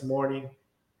the next morning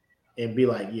and be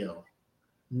like, yo,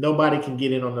 nobody can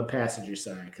get in on the passenger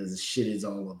side because shit is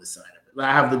all on the side of it.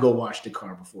 I have to go wash the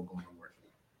car before going to work.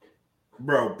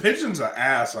 Bro, pigeons are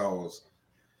assholes.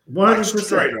 100%. Like,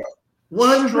 straight up.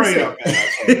 100%. Straight up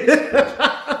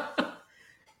assholes.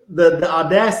 the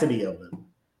audacity of them.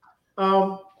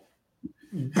 But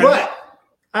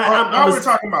we're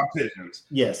talking about pigeons.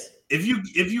 Yes. If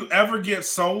you ever get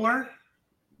solar,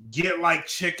 get like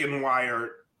chicken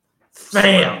wire.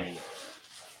 Fam.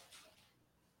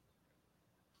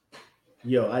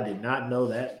 Yo, I did not know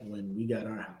that when we got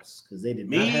our house, because they did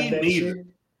not have that shit.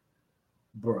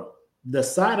 Bro, the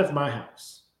side of my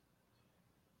house,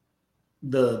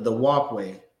 the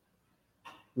walkway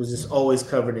was just always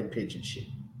covered in pigeon shit.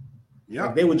 Yeah,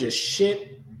 like, they would just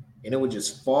shit and it would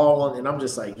just fall on, and I'm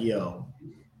just like, yo,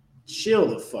 chill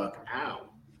the fuck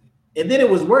out. And then it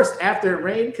was worse after it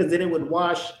rained, because then it would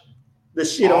wash the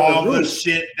shit on the roof, the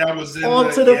shit that was in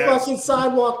onto the fucking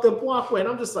sidewalk, the walkway, and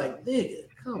I'm just like, nigga,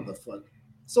 come the fuck.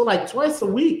 So like twice a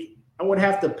week, I would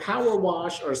have to power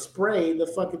wash or spray the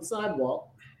fucking sidewalk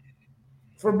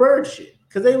for bird shit,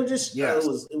 because they would just it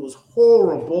was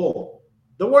horrible,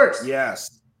 the worst.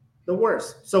 Yes, the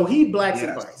worst. So black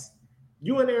advice.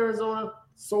 You in Arizona,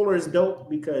 solar is dope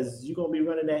because you're gonna be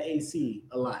running that AC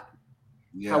a lot.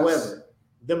 Yes. However,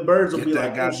 them birds will Get be that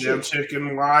like, goddamn oh, shit.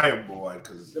 chicken wire, boy.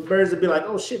 Because The birds will be like,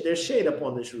 oh shit, there's shade up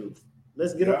on this roof.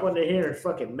 Let's get up under here and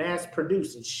fucking mass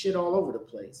produce and shit all over the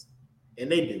place.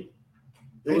 And they do.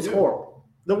 It was horrible.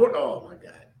 Oh my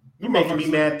god. You're making me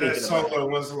mad thinking about it. Solar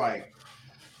was like,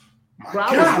 my Bro,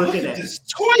 God, I was look looking at at this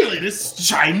toilet. It's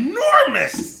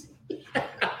ginormous.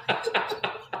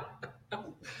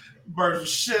 Birds were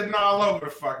shitting all over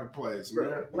the fucking place,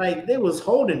 man. Like, they was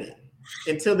holding it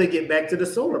until they get back to the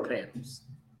solar panels.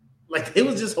 Like, they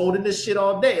was just holding this shit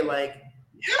all day. Like,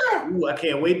 yeah. Ooh, I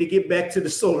can't wait to get back to the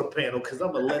solar panel because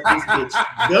I'm going to let this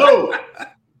bitch go.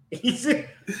 He said,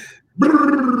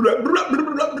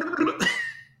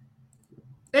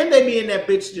 and they be in that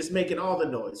bitch just making all the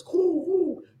noise.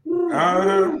 You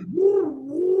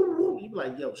be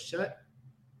like, yo, shut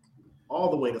all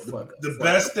the way the fuck up. The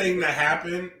best thing that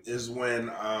happened is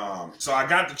when, so I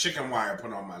got the chicken wire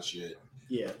put on my shit.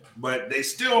 Yeah. But they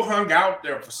still hung out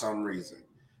there for some reason.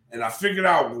 And I figured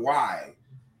out why.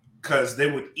 Because they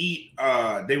would eat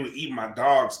my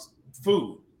dog's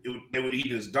food. They would eat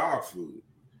his dog food.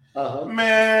 Uh-huh.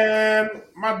 Man,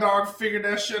 my dog figured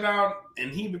that shit out,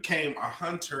 and he became a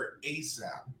hunter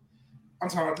ASAP. I'm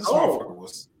talking about this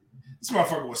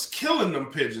motherfucker was killing them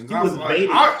pigeons. I was like,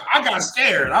 I got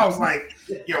scared. I was like,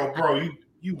 yo, bro,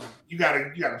 you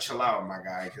gotta chill out, my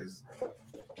guy, because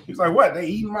he was like, what? They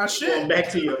eating my shit? Going back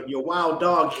to your wild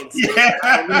dog instinct. Yeah.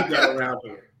 I don't need that around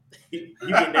here. You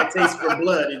get that taste for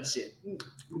blood and shit.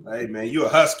 Hey man, you a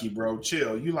husky, bro.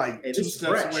 Chill. You like 2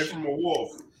 steps fresh. away from a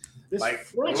wolf. This like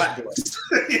fresh relax.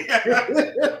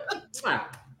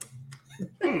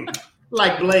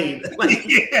 Like Blade. Like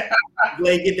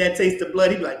Blade get that taste of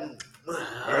blood. He be like,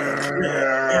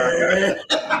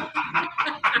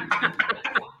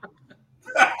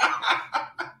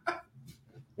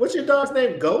 What's your dog's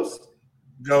name? Ghost?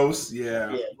 Ghost,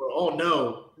 yeah. Yeah, bro. Oh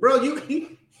no. Bro,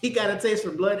 he got a taste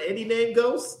for blood and he named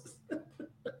Ghost.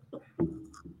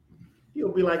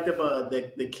 He'll be like them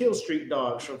the Kill Street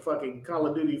dogs from fucking Call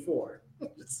of Duty 4.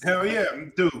 Hell yeah,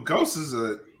 dude. Ghost is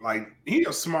he's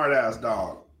a smart ass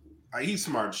dog. Like, he's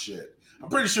smart as shit. I'm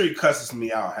pretty sure he cusses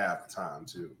me out half the time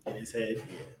too. In his head,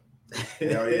 yeah.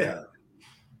 Hell yeah.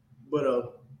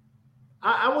 But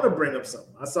I want to bring up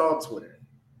something I saw on Twitter.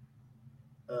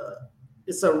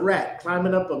 It's a rat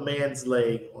climbing up a man's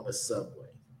leg on a subway,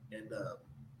 and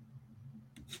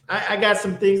I got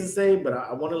some things to say, but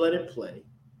I want to let it play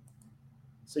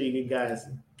so you guys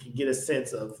can get a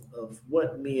sense of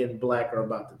what me and Black are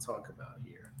about to talk about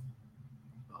here,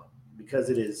 because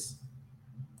it's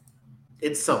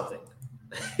something.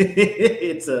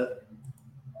 It's a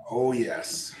oh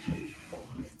yes.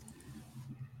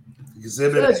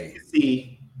 Exhibit as A. you can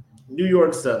see, New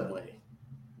York subway.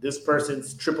 This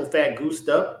person's triple fat goosed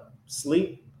up,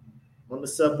 sleep on the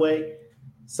subway.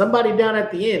 Somebody down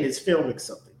at the end is filming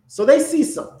something. So they see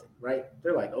something, right?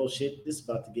 They're like, oh shit, this is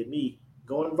about to get me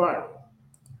going viral.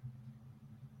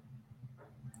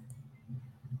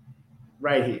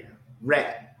 Right here.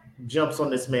 Rat jumps on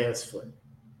this man's foot.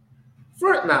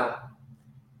 Now,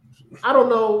 I don't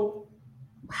know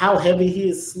how heavy he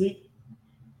is asleep.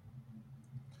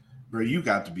 Bro, you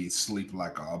got to be asleep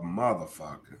like a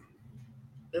motherfucker.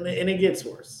 And it gets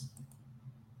worse.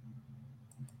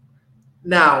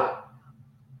 Now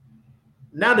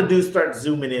the dude starts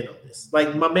zooming in on this.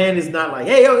 Like, my man is not like,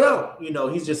 hey, yo.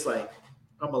 He's just like,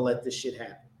 I'm going to let this shit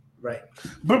happen. Right.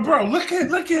 But, bro, look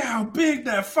at how big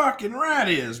that fucking rat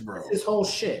is, bro. This whole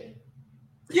shit.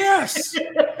 Yes.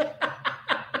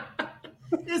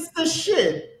 It's the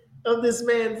shit of this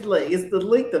man's leg. It's the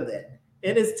length of that.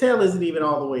 And his tail isn't even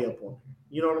all the way up on it.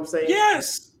 You know what I'm saying?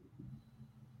 Yes.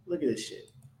 Look at this shit.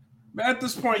 But at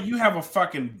this point, you have a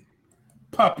fucking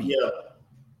puppy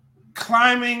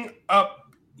climbing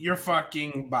up your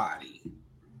fucking body.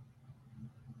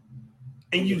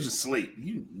 And you just sleep.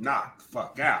 You knock the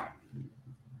fuck out.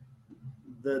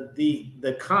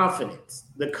 The confidence,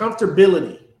 the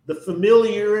comfortability, the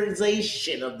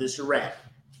familiarization of this rat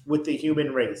with the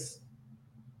human race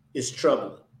is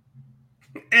troubling.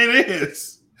 It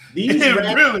is.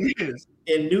 It really is.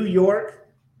 In New York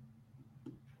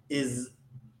is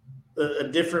a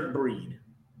different breed.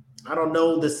 I don't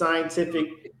know the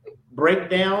scientific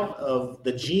breakdown of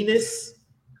the genus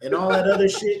and all that other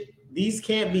shit. These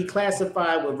can't be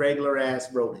classified with regular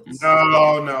ass rodents.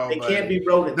 No. They can't be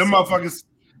rodents. Them motherfuckers,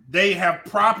 they have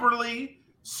properly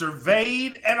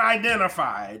surveyed and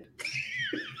identified.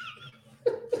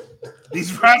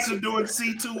 These rats are doing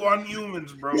C2 on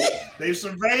humans, bro. They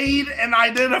surveyed and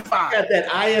identified. Got that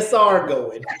ISR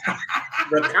going.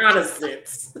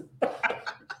 Reconnaissance.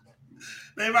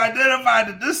 They've identified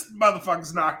that this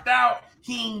motherfucker's knocked out.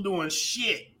 He ain't doing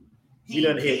shit. He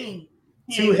done hit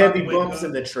 2 heavy bumps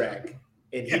in the track,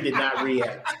 and he did not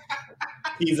react.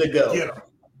 He's a go. Get him.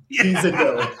 He's a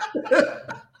go.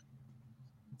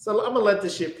 So I'm gonna let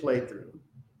this shit play through,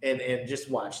 and just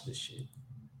watch this shit.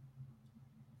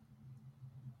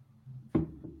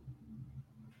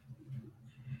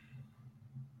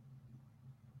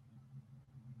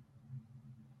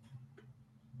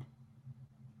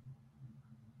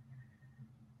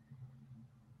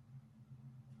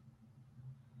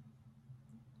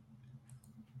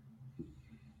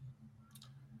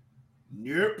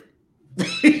 Yep.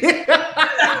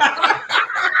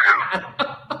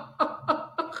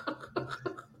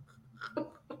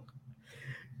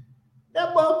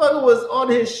 That motherfucker was on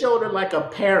his shoulder like a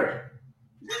parrot.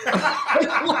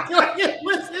 Look at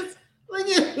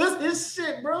this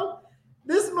shit, bro.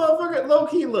 This motherfucker, low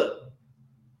key, look.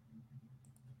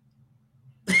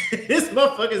 This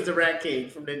motherfucker's the rat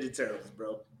cage from Ninja Turtles,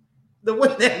 bro. The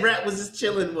way that rat was just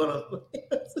chilling with him.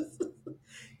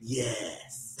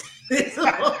 Yes. It's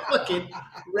a fucking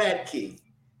rat king.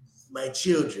 My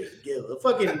children. Give a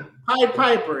fucking Pied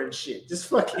Piper and shit. Just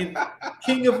fucking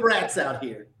king of rats out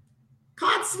here.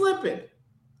 Caught slipping.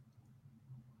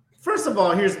 First of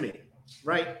all, here's me,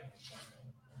 right?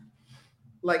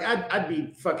 Like, I'd be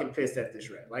fucking pissed at this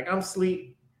rat. Like, I'm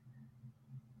asleep.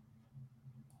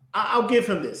 I'll give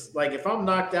him this. Like, if I'm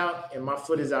knocked out and my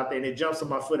foot is out there and it jumps on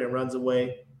my foot and runs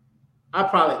away, I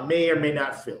probably may or may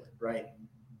not feel it, right?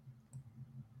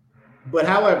 But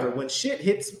however, when shit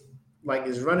hits, like,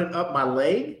 is running up my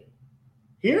leg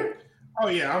here. Oh,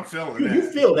 yeah, I'm feeling that. You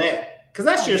feel that. Because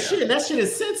that's your shit. That shit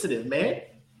is sensitive, man.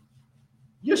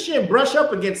 Your shit brush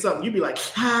up against something. You be like,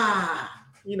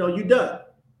 you know, you done.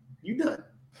 You done.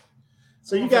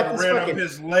 So you got this fucking up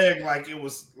his leg like it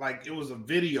was a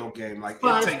video game. Like,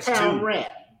 it takes 2. 5-pound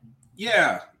rat.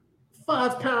 Yeah.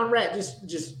 5-pound rat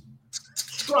just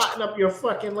trotting up your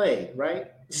fucking leg, right?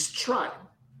 Just trotting.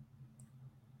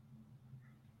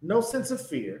 No sense of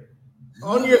fear.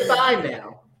 On your thigh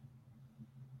now.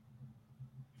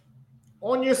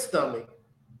 On your stomach.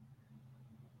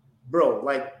 Bro,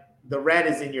 like, the rat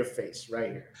is in your face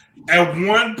right here. At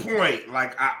one point,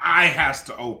 like, an eye has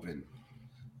to open.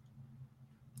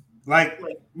 Like,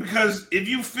 because if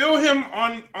you feel him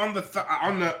on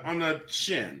the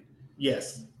shin,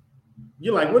 yes,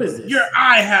 you're like, what is this? Your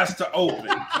eye has to open.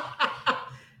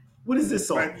 What is this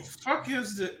on? Like, fuck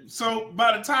is it? So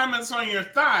by the time it's on your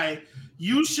thigh,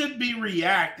 you should be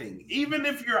reacting. Even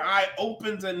if your eye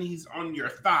opens and he's on your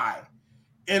thigh,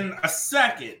 in a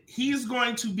second, he's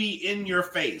going to be in your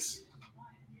face.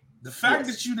 The fact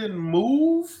that you didn't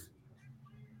move.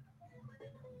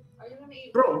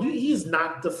 Bro, he's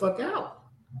knocked the fuck out.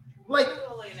 Like,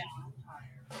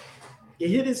 it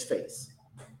hit his face.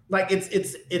 Like,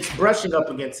 it's brushing up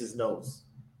against his nose.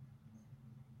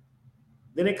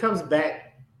 Then it comes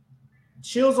back,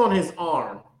 chills on his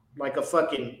arm like a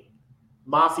fucking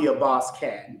mafia boss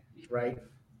cat, right?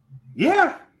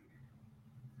 Yeah.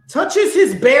 Touches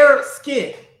his bare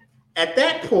skin. At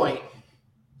that point,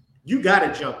 you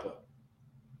gotta jump up.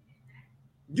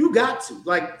 You got to.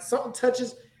 Like, something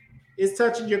touches, it's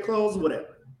touching your clothes,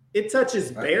 whatever. It touches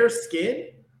bare skin.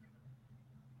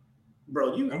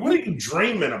 Bro, And what are you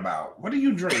dreaming about? What are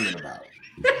you dreaming about?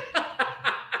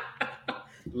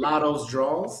 Latto's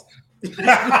Drawls.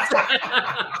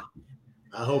 I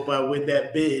hope I win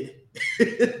that bid.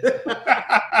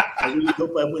 I really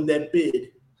hope I win that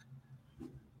bid.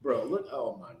 Bro, look.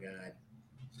 Oh, my God.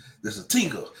 There's a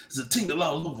tingle. There's a tingle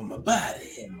all over my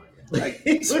body. Oh, my God. Like,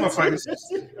 this motherfucker.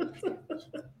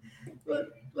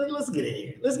 Let's get in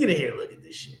here. Let's get in here and look at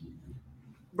this shit.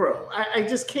 Bro, I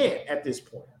just can't at this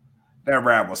point. That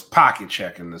rat was pocket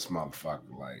checking this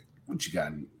motherfucker. Like, what you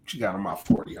got? What you got on my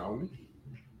 40, homie?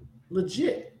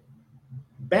 Legit.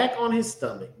 Back on his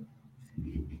stomach.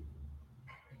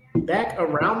 Back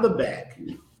around the back.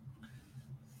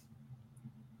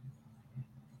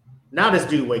 Now this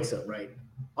dude wakes up, right?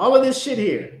 All of this shit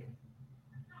here.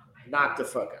 Knock the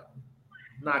fuck out.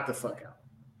 Knock the fuck out.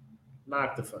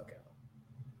 Knock the fuck out.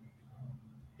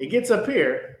 It gets up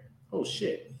here. Oh,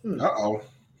 shit. Uh-oh.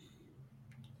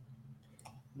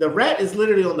 The rat is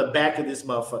literally on the back of this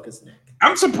motherfucker's neck.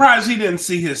 I'm surprised he didn't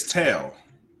see his tail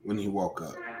when he woke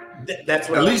up. That's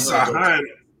what at least a hind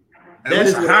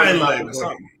leg or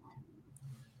something.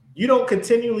 You don't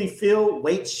continually feel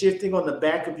weight shifting on the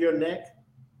back of your neck?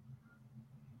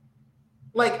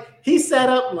 Like, he sat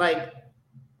up like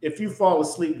if you fall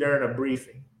asleep during a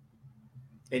briefing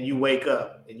and you wake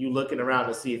up and you looking around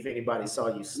to see if anybody saw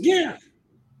you sleep. Yeah.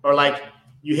 Or like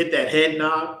you hit that head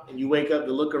knob and you wake up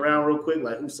to look around real quick,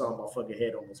 like who saw my fucking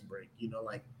head almost break? You know,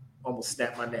 like almost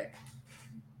snap my neck.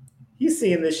 He's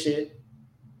seeing this shit.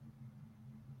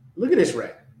 Look at this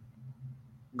rat.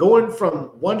 Going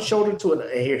from one shoulder to another.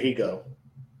 And here he go.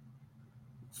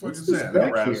 What is that?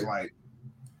 That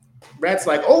Rat's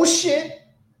like, oh shit.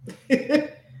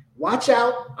 Watch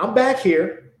out. I'm back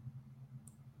here.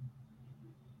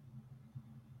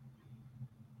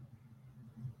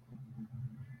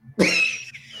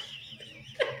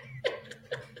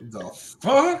 The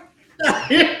fuck?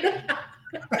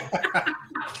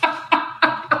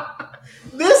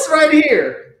 This right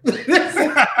here.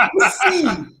 The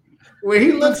scene where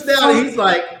he looks down and he's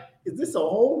like, is this a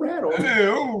whole rat or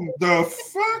the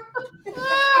fuck?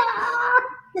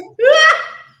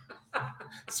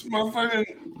 This motherfucker.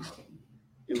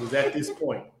 It was at this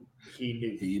point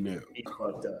he knew. He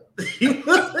fucked up.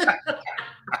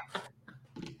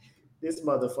 This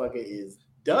motherfucker is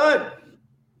done.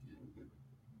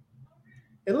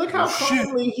 And look how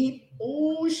calmly he.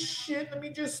 Oh shit! Let me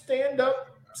just stand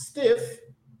up stiff.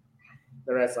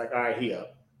 The rat's like, all right, he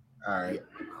up. All right.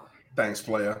 Thanks,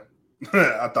 player.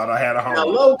 I thought I had a home. Now,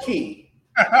 low key,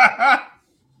 I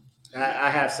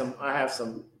have some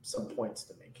points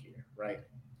to make here, right?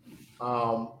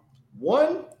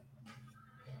 One,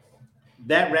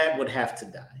 that rat would have to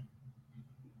die.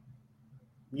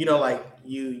 You know, like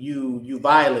you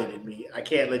violated me. I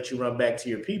can't let you run back to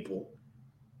your people.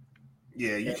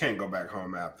 Yeah, you can't go back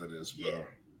home after this, bro.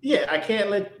 Yeah, I can't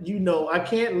let you know. I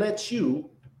can't let you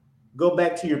go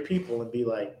back to your people and be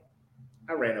like,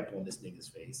 I ran up on this nigga's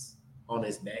face, on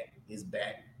his neck, his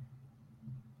back,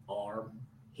 arm.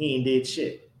 He ain't did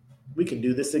shit. We can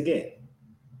do this again.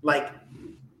 Like,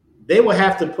 they will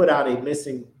have to put out a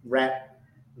missing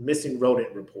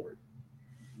rodent report.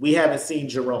 We haven't seen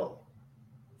Jerome.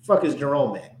 Fuck is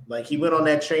Jerome at? Like, he went on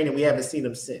that train and we haven't seen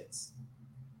him since.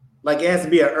 Like, it has to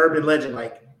be an urban legend.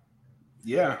 Like,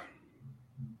 yeah.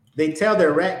 They tell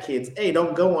their rat kids, hey,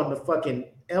 don't go on the fucking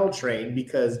L train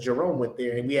because Jerome went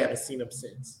there and we haven't seen him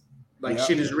since. Like,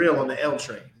 shit is real on the L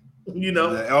train. You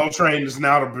know? The L train is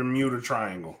now the Bermuda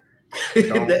Triangle.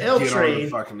 The L train, the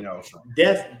fucking L train.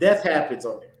 Death happens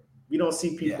on there. We don't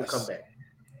see people come back.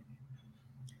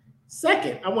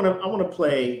 Second, I want to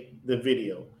play the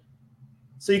video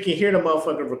so you can hear the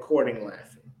motherfucker recording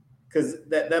laughing. Because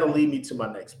that'll lead me to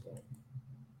my next point.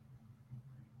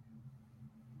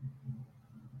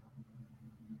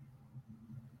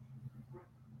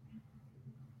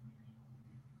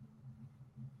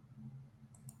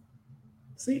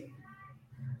 See?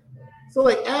 So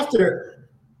like after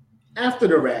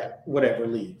the rat, whatever,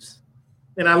 leaves,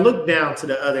 and I look down to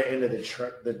the other end of the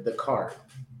truck, the car,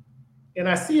 and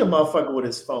I see a motherfucker with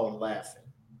his phone laughing.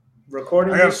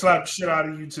 Recording. I gotta slap the shit out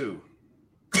of you too.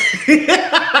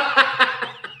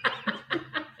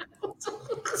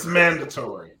 It's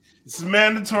mandatory. It's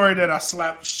mandatory that I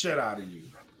slap the shit out of you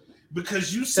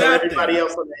because you said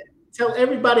Tell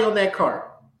everybody on that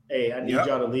car, hey, I need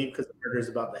y'all to leave because the murder is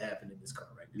about to happen in this car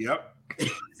right now.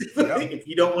 If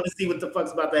you don't want to see what the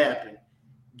fuck's about to happen,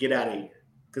 get out of here.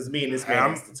 Because me and this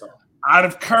man has to talk. Out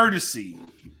of courtesy,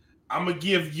 I'm gonna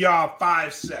give y'all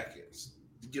 5 seconds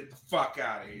to get the fuck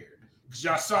out of here. Because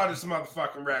y'all saw this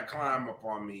motherfucking rat climb up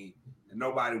on me and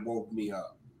nobody woke me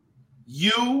up.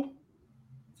 You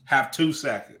have 2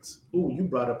 seconds. Ooh, you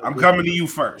brought up. I'm coming to you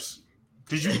first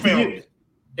because you filmed it.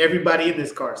 Everybody in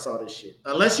this car saw this shit.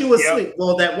 Unless you was asleep.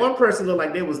 Well, that one person looked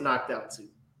like they was knocked out too.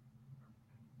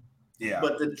 Yeah.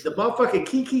 But the motherfucking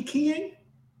keying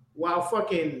while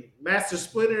fucking Master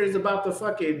Splinter is about to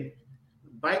fucking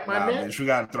bite my neck. Bitch, we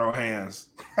gotta throw hands.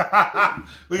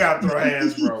 We gotta throw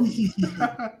hands, bro.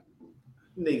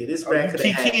 Nigga, this rat could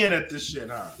have keying at this shit,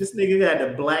 huh? This nigga got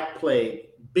the Black Plague,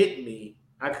 bit me.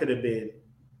 I could have been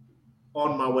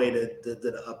on my way to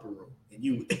the upper room. And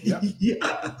you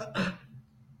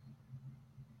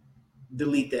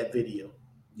delete that video.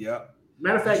 Yep.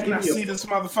 Matter of fact, give me see this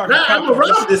motherfucker. Nah, I'm gonna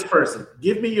rob this person.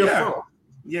 Give me your phone.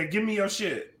 Yeah, give me your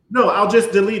shit. No, I'll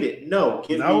just delete it. No,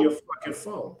 give me your fucking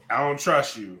phone. I don't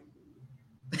trust you.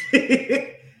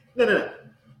 No.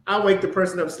 I'll wake the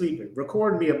person up sleeping.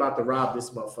 Record me about to rob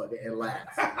this motherfucker and laugh.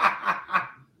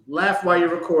 Laugh while you're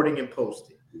recording and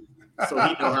post it. So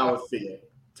he know how it feels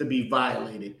to be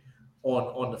violated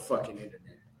on the fucking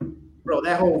internet. Bro,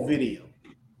 that whole video.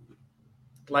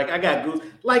 Like, I got goose.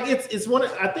 Like, it's one.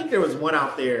 I think there was one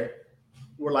out there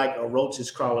where like a roach is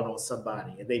crawling on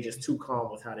somebody and they just too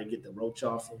calm with how they get the roach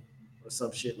off them or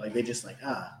some shit. Like, they just like,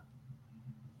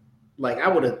 Like, I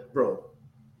would have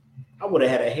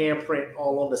had a handprint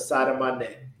all on the side of my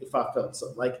neck if I felt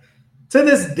something. Like, to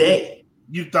this day,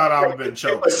 You thought I would have been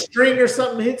choking. A string or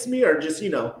something hits me, or just,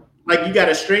 like you got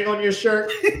a string on your shirt,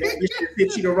 this shit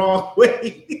hits you the wrong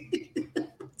way.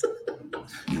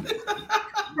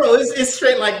 Bro, it's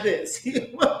straight like this.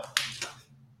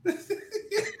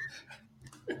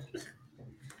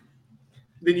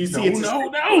 Then you see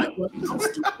No.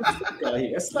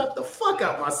 I slapped the fuck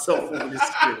out myself over this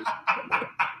screen.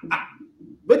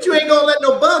 But you ain't gonna let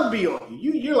no bug be on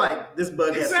you. You're like, this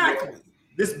bug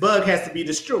has to be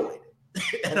destroyed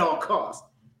at all costs.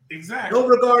 Exactly. No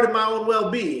regard to my own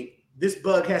well-being, this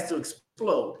bug has to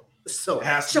explode. So it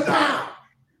has to die.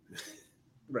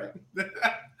 Right.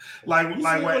 like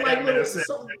what Ant-Man said.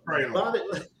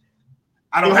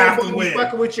 I don't don't have to win.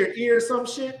 Fucking with your ear or some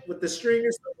shit with the string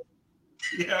or something.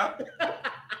 Yeah.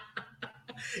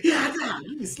 Yeah,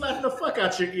 you be slapping the fuck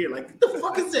out your ear. Like, what the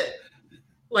fuck is that?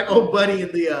 Like old buddy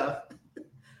in the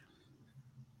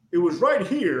it was right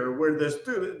here where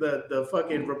the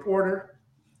fucking reporter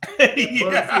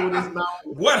yeah. his mouth.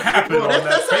 What happened? Bro,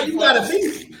 that's how you gotta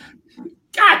be.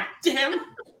 God damn it.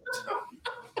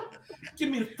 Get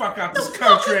me the fuck out this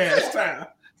country ass town.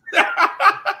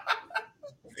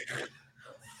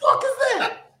 Fuck is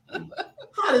that?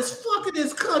 Hot as fuck in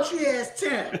this country ass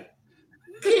town.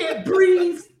 Can't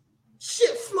breathe.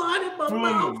 Shit flying in my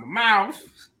mouth.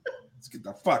 Let's get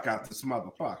the fuck out this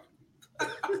motherfucker.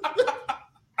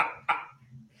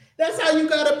 That's how you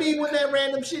gotta be when that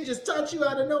random shit just touch you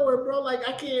out of nowhere, bro. Like,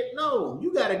 I can't. No,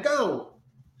 you gotta go.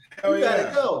 Hell you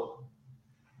gotta go.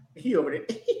 He over there.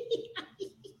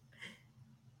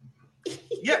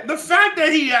 Yeah, the fact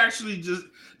that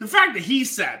he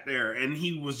sat there and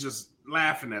he was just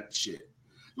laughing at the shit.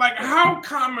 Like, how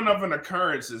common of an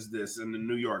occurrence is this in the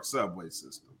New York subway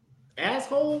system?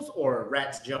 Assholes or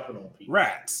rats jumping on people?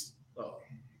 Rats. Oh,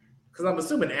 because I'm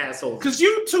assuming assholes. Because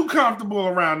you too comfortable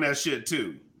around that shit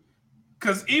too.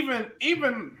 Because even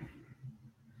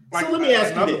like, so let me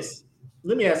ask you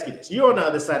this. You're on the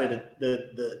other side of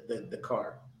the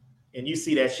car, and you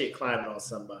see that shit climbing on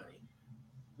somebody.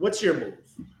 What's your move?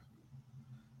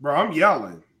 Bro, I'm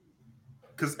yelling.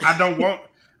 Because I don't want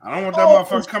that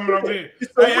motherfucker coming over here.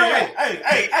 Hey.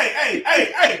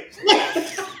 Hey.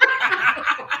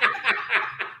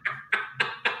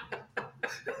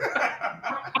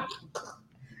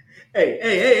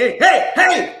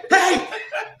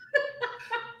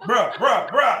 Bruh.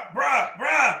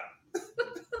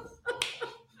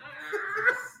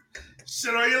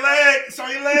 Shit on your leg. It's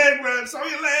on your leg, bro. It's on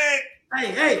your leg.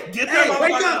 Hey. Get that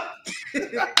wake up.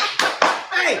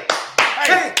 Hey.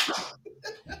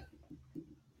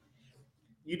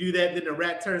 You do that, then the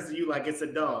rat turns to you like it's a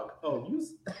dog. Oh,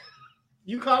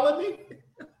 you calling me?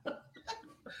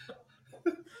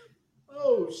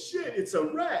 Oh shit, it's a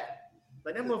rat.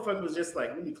 Like, that motherfucker was just like,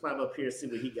 let me climb up here and see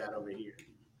what he got over here.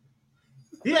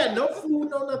 He had no food,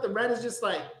 no nothing. Rat is just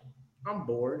like, I'm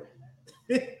bored.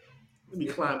 Let me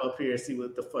climb up here and see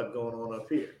what the fuck going on up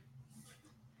here.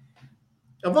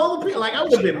 Of all the people, like, I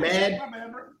would have been mad.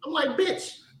 I'm like,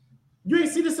 bitch, you ain't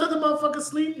see this other motherfucker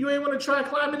sleep? You ain't want to try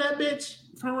climbing that bitch?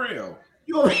 For real.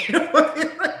 You over here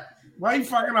why you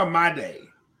fucking up my day?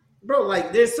 Bro,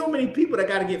 like, there's so many people that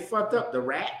got to get fucked up. The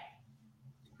rat,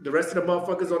 the rest of the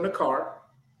motherfuckers on the car,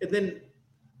 and then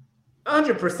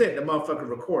 100% the motherfucker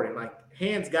recording. Like,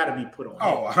 hands got to be put on.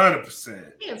 Oh,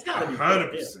 100%. Hands got to be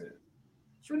 100%.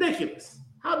 It's ridiculous.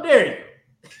 How dare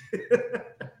you?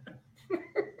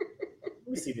 Let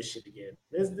me see this shit again.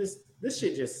 This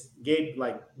shit just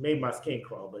made my skin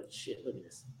crawl, but shit, look at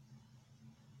this.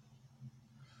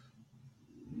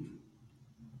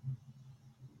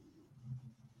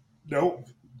 Nope.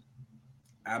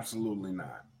 Absolutely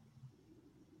not.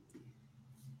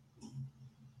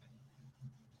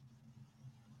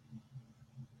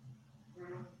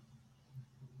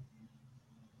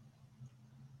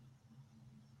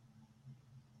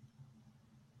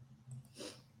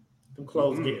 Them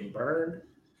clothes getting burned.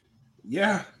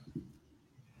 Yeah.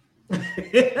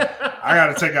 I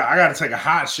gotta take a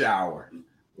hot shower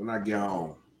when I get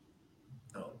home.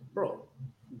 Oh, bro,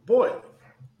 boy,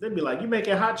 they'd be like, "You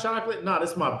making hot chocolate?" No,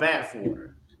 this is my bath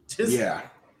water. Yeah,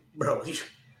 bro,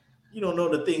 you don't know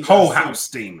the things. Whole house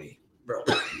steamy, bro.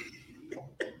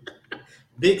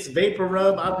 Vicks Vapor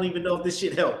Rub. I don't even know if this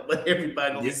shit help, but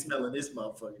everybody gonna be smelling this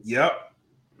motherfucker. Yep.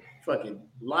 Fucking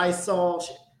Lysol.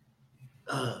 Shit.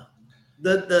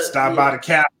 Stop by the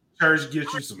Catholic church,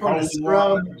 get you some holy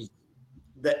water.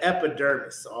 The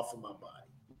epidermis off of my body.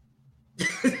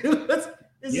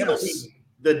 This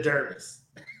the dermis.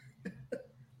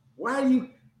 Why are you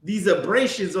these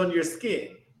abrasions on your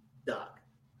skin, Doc?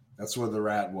 That's where the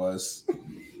rat was.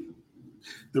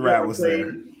 The rat was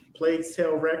there. Plague's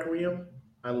Tale Requiem.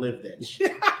 I lived that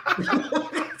shit.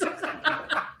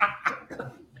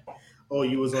 Oh,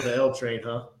 you was on the L train,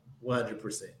 huh?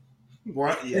 100%.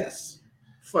 What? Yes.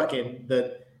 Fucking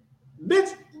the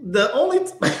bitch. The only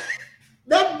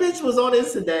that bitch was on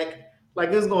Instadeck like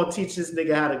it was gonna teach this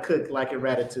nigga how to cook like in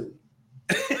Ratatouille.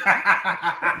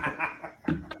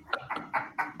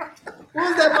 What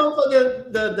was that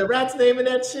motherfucker? The rat's name in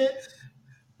that shit?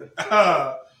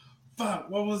 Fuck.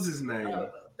 What was his name?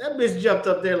 That bitch jumped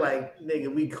up there like,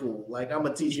 nigga, we cool. Like I'm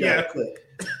gonna teach you how to cook.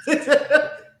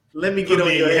 Let me get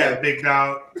on your head, big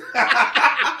dog.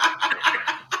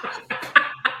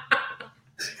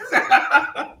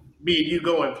 Me and you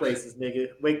going places, nigga.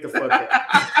 Wake the fuck up.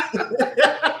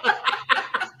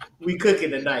 We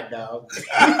cooking tonight, dog.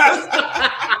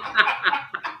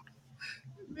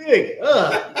 Nigga,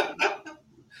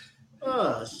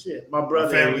 oh shit. My brother.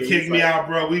 My family kicked me out,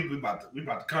 bro. We about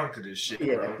to conquer this shit,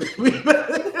 bro.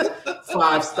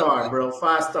 5-star, bro.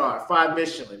 5-star. 5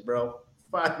 Michelin, bro.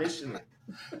 5 Michelin.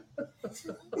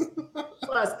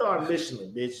 5-star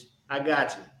Michelin, bitch. I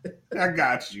got you.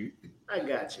 I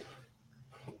got you.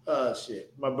 Oh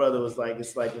shit. My brother was like,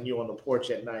 it's like when you're on the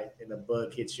porch at night and a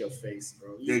bug hits your face,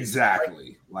 bro.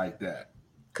 Exactly like that.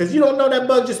 Cause you don't know that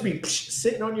bug just be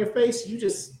sitting on your face.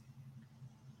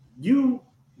 You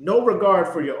no regard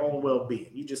for your own well-being.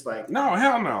 You just like, no,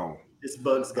 hell no. This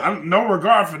bug's got no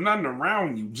regard for nothing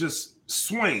around you. Just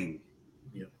swing.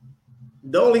 Yeah.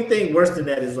 The only thing worse than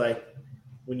that is like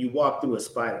when you walk through a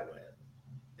spider web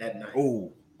at night.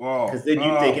 Oh, because then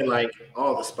you're thinking like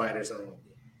all the spiders are on me.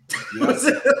 Yes.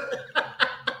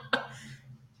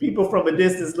 People from a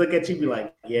distance look at you, be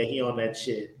like, "Yeah, he on that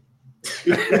shit."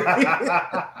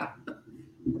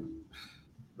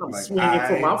 I'm like,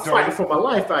 swinging I'm fighting for my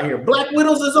life out here. Black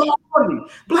widows is all on me.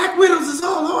 Black widows is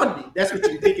all on me. That's what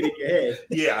you're thinking in your head.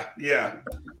 Yeah.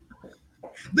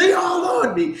 They all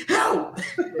on me. Help!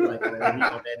 They're like, "Oh, he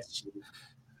on that shit."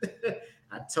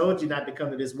 I told you not to come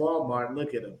to this Walmart.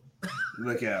 Look at him.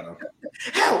 Look at him.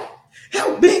 Help!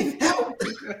 Help me! Help!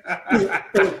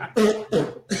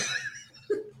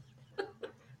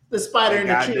 The spider in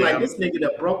the tree, like, this nigga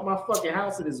that broke my fucking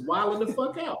house and is wilding the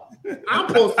fuck out. I'm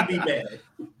supposed to be mad.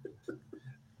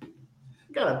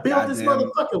 Gotta build this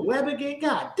motherfucking web again.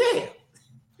 God damn.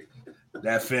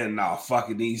 That fentanyl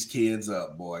fucking these kids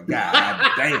up, boy.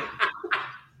 God damn.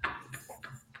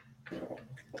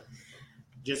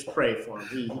 Just pray for him.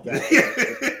 He got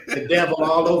the devil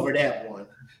all over that one.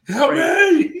 Help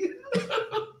me!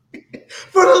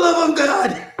 For the love of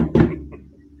God!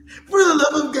 For the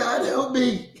love of God, help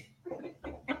me!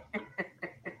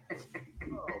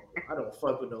 I don't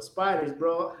fuck with no spiders,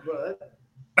 bro.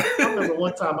 I remember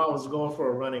one time I was going for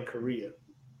a run in Korea.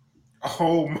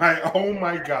 Oh my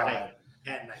God.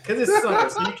 At night. Because it's summer,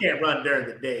 so you can't run during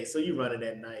the day. So you run it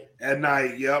at night. At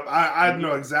night, yep. I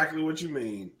know exactly what you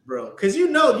mean. Bro, because you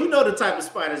know the type of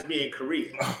spiders be in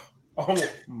Korea. Oh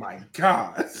my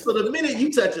God. So the minute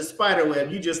you touch a spider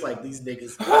web, you just like, these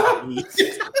niggas.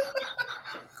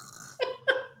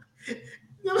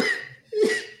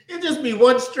 It just be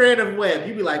one strand of web.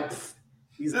 You be like,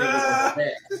 these niggas on my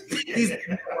back. These niggas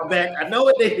on my back. I know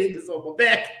what they niggas on my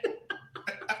back.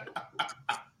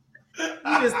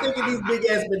 You just thinking these big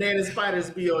ass banana spiders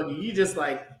be on you. You just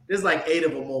like, there's like 8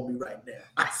 of them on me right now.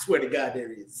 I swear to God,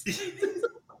 there is.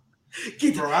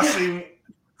 Bro,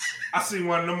 I seen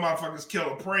one of them motherfuckers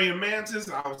kill a praying mantis,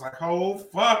 and I was like, oh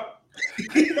fuck.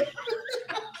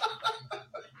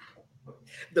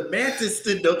 The mantis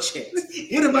stood no chance.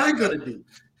 What am I gonna do?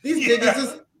 These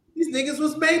niggas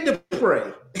was made to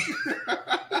pray.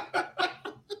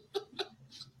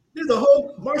 There's a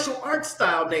whole martial arts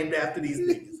style named after these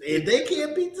niggas. And they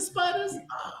can't beat the spiders?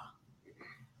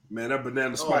 Man, that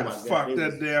banana spider fucked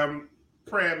that damn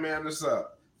praying mantis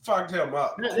up. Fucked him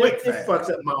up. It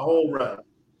fucked up my whole run.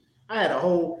 I had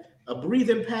a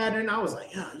breathing pattern. I was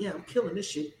like, yeah, I'm killing this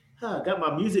shit. Got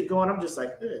my music going. I'm just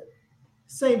like,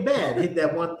 this ain't bad. Hit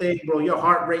that one thing, bro. Your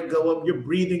heart rate go up. Your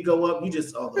breathing go up. You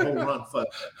just, the whole run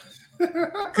fucked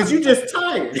up. Because you just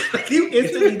tired. You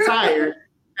instantly tired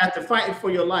after fighting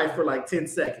for your life for like 10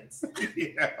 seconds.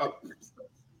 Yeah.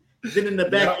 Then in the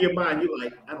back of your mind, you're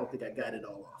like, I don't think I got it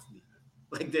all off me.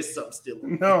 Like there's something still.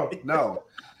 No.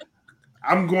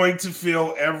 I'm going to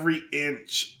feel every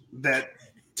inch that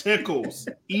tickles,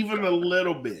 even a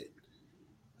little bit.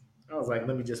 I was like,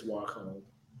 let me just walk home.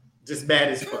 Just mad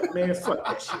as fuck. Man, fuck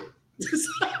that shit.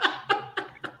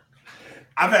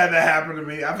 I've had that happen to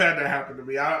me. I've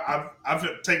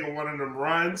taken one of them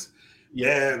runs,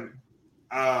 and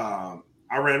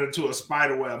I ran into a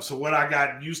spider web. So what I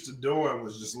got used to doing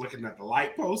was just looking at the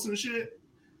light posts and shit.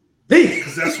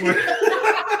 Because that's what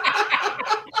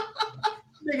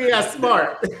nigga got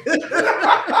smart.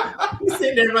 He's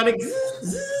sitting there running.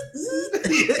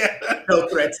 No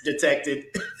threats detected.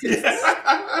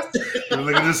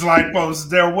 Look at this light post. Is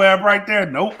there a web right there?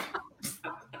 Nope.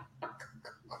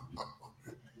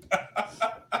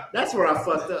 That's where I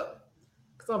fucked up.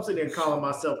 Because I'm sitting there calling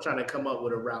myself trying to come up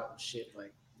with a route and shit.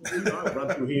 Like, I'll run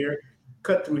through here,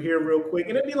 cut through here real quick.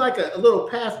 And it'd be like a little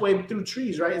pathway through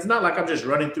trees, right? It's not like I'm just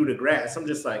running through the grass. I'm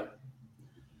just like,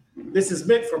 this is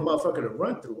meant for a motherfucker to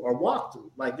run through or walk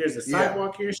through. Like, there's a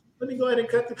sidewalk here. Let me go ahead and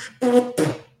cut through.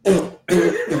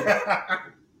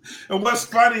 And what's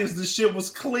funny is the shit was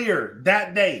clear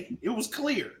that day. It was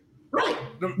clear. Right.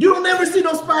 You don't never see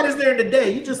no spiders there in the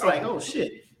day. You just like, oh,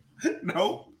 shit.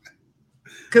 No.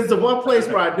 Because the one place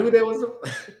where I knew there was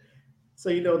so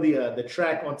you know the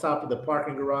track on top of the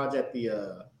parking garage at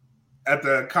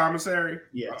the commissary?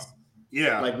 Yes.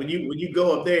 Yeah. Like when you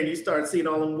go up there and you start seeing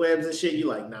all them webs and shit, you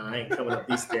like, nah, I ain't coming up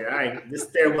these stairs. This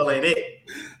stairwell ain't it.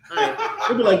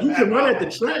 They'll be like, you can run at the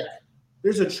track.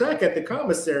 There's a track at the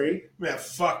commissary. Man,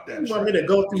 fuck that. You want me to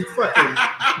go through fucking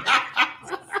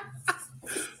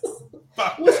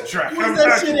What's track? What's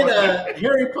that shit in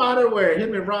Harry Potter where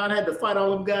him and Ron had to fight all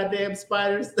them goddamn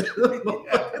spiders?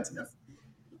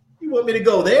 You want me to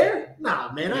go there?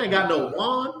 Nah, man, I ain't got no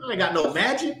wand. I ain't got no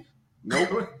magic.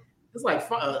 Nope. It's like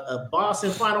a boss in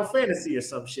Final Fantasy or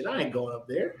some shit. I ain't going up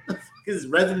there. This is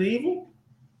Resident Evil.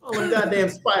 All them goddamn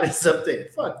spiders up there.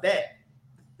 Fuck that.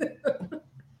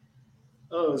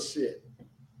 Oh, shit.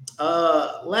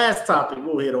 Last topic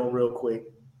we'll hit on real quick.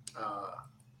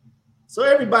 So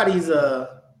everybody's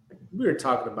we were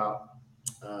talking about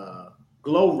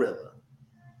GloRilla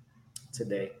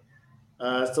today.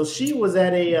 So she was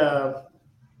at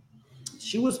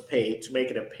she was paid to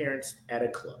make an appearance at a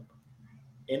club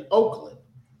in Oakland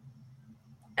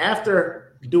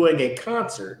after doing a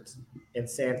concert in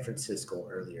San Francisco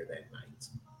earlier that night.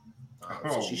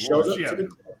 So she shows up to the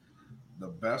club. The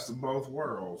best of both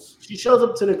worlds. She shows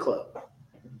up to the club.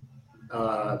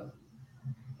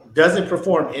 Doesn't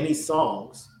perform any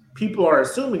songs. People are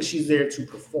assuming she's there to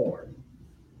perform.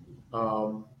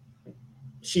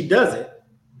 She doesn't.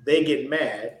 They get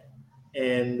mad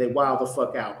and they wild the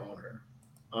fuck out on her.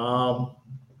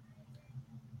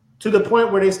 To the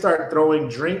point where they start throwing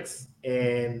drinks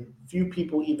and few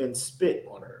people even spit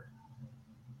on her.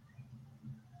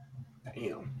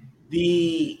 Damn.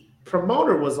 The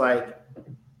promoter was like,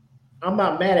 I'm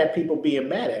not mad at people being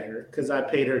mad at her because I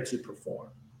paid her to perform.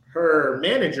 Her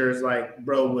manager is like,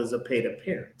 bro, was a paid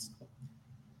appearance.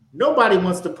 Nobody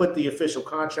wants to put the official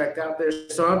contract out there,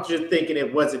 so I'm just thinking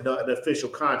it wasn't an official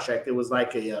contract. It was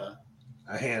like a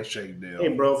handshake deal. Hey,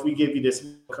 bro, if we give you this,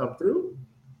 come through.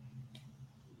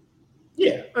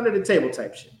 Yeah, under the table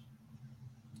type shit.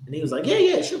 And he was like,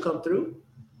 yeah, she'll come through.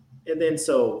 And then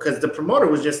so, because the promoter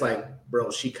was just like, bro,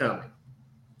 she coming.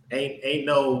 Ain't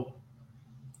no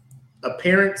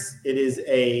appearance. It is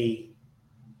a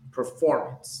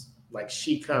performance. Like,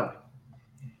 she coming.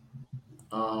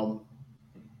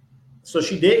 So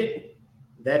she did.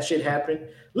 That shit happened.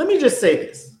 Let me just say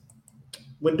this.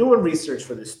 When doing research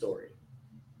for this story,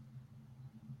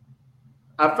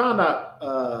 I found out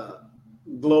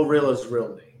GloRilla's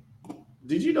real name.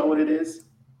 Did you know what it is?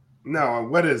 No,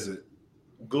 what is it?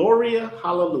 Gloria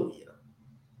Hallelujah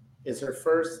is her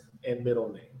first and middle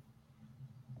name.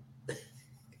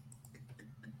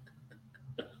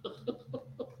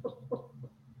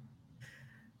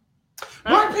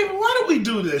 White people, why do we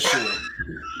do this shit?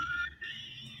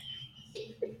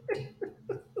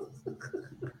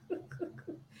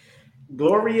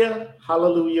 Gloria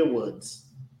Hallelujah Woods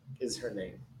is her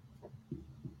name.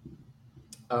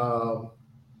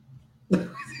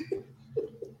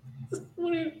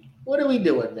 What are we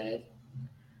doing, man?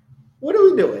 What are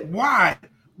we doing? Why?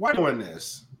 Why doing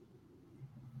this?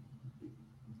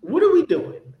 What are we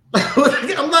doing?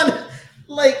 I'm not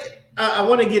like I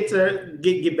want to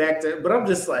get back to, but I'm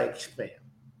just like, man.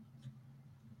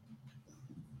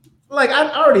 Like, I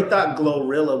already thought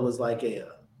GloRilla was like a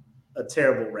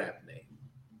terrible rap name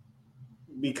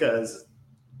because,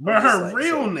 but her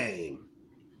real name.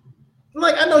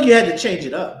 Like, I know you had to change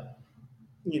it up,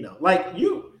 you know. Like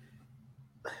you,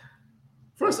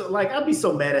 first of all, like I'd be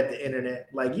so mad at the internet.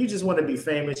 Like, you just want to be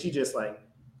famous. You just like,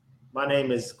 my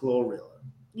name is GloRilla.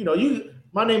 You know,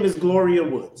 my name is Gloria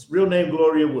Woods. Real name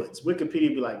Gloria Woods. Wikipedia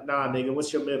be like, nah, nigga,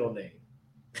 what's your middle name?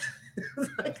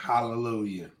 Like,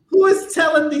 Hallelujah. Who is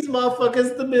telling these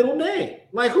motherfuckers the middle name?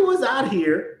 Like, who is out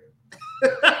here?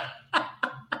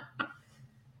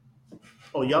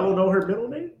 Oh, y'all don't know her middle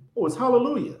name? Oh, it's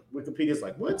Hallelujah. Wikipedia's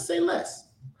like, what? Say less.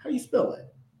 How do you spell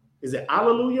that? Is it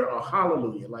Hallelujah or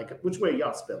Hallelujah? Like, which way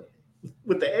y'all spell it?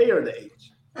 With the A or the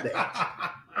H? The H.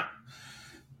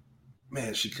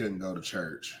 Man, she couldn't go to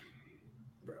church,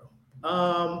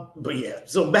 bro. But yeah,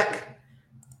 so back.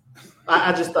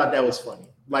 I just thought that was funny.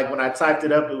 Like when I typed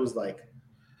it up, it was like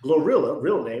GloRilla,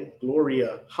 real name,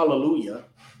 Gloria Hallelujah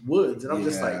Woods, and I'm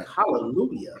just like,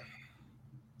 Hallelujah.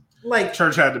 Like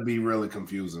church had to be really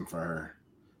confusing for her.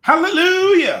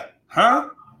 Hallelujah, huh?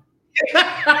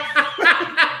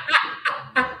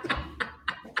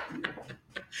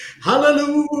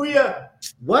 Hallelujah.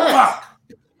 What? Fuck.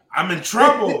 I'm in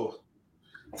trouble.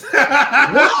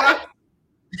 What?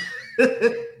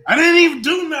 I didn't even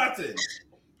do nothing.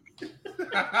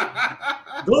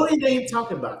 Gloria ain't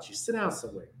talking about you. Sit down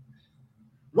somewhere.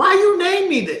 Why you name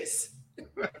me this?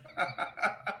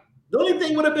 The only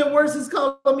thing would have been worse is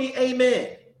calling me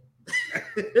Amen.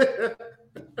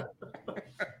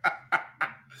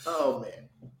 Oh man.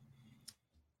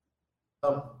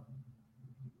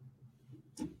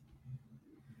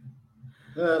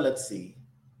 Let's see.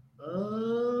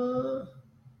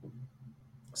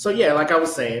 So yeah, like I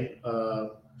was saying,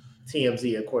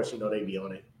 TMZ, of course, you know they be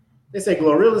on it. They say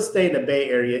GloRilla's stay in the Bay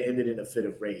Area ended in a fit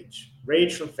of rage.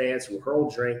 Rage from fans who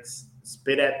hurled drinks,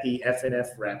 spit at the FNF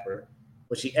rapper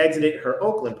when she exited her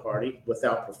Oakland party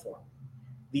without performing.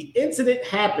 The incident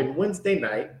happened Wednesday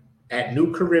night at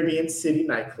New Caribbean City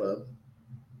nightclub,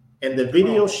 and the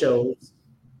video shows.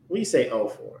 What do you say "oh"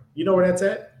 for? You know where that's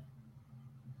at?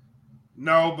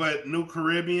 No, but New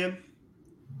Caribbean.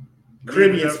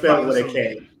 Caribbean spelled with a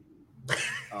K.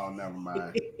 Oh, never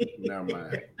mind. Never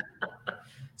mind.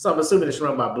 So I'm assuming it's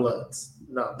run by Bloods.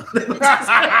 No.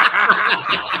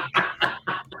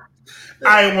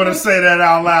 I didn't want to say that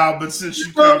out loud, but since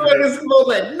you covered it. We'll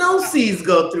let no C's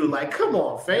go through. Like, come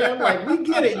on, fam. Like, we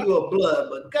get it, you a Blood,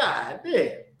 but god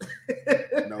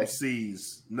damn. No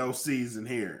C's. No C's in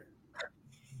here.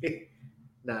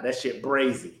 Nah, that shit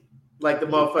brazy. Like the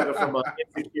motherfucker from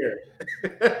Insecure.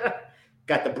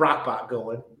 Got the Brock pot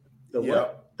going. The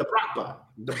what? The Brock pot.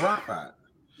 The Brock pot.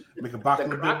 Make a box of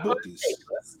big bookies.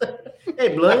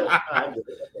 Hey, Blood.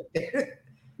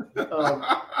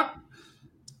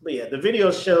 But yeah, the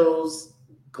video shows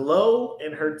Glo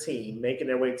and her team making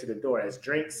their way to the door as a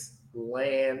drink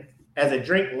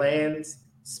lands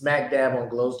smack dab on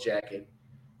Glo's jacket,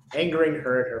 angering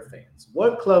her and her fans.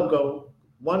 One club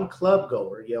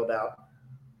goer yelled out,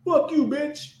 "Fuck you,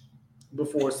 bitch,"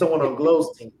 before someone on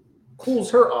Glo's team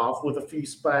cools her off with a few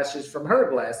splashes from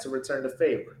her glass to return the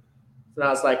favor. So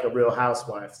now it's like a Real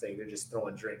Housewives thing. They're just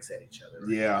throwing drinks at each other.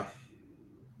 Right? Yeah.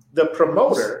 The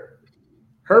promoter,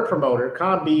 her promoter,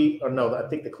 I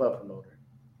think the club promoter.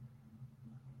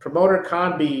 Promoter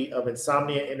Con B of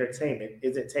Insomnia Entertainment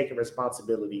isn't taking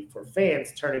responsibility for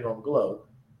fans turning on Glo,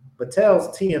 but tells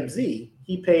TMZ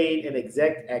he paid an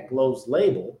exec at Glo's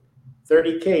label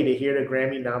 $30K to hear the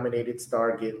Grammy-nominated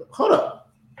star get... Hold up.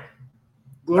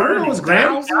 GloRilla was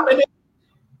Grammy-nominated?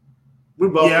 We're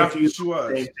both confused. She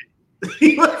was.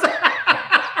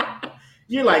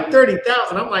 You're like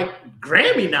 30,000. I'm like,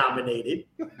 Grammy-nominated?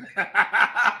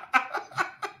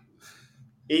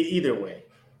 Either way.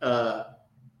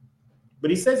 But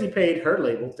he says he paid her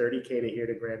label $30K to hear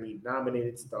the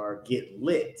Grammy-nominated star get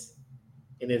lit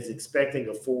and is expecting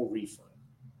a full refund.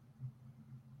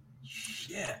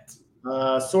 Shit.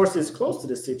 Sources close to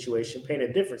the situation paint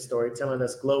a different story, telling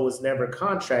us Glo was never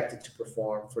contracted to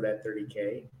perform for that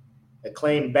 $30K, a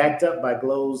claim backed up by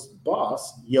Glo's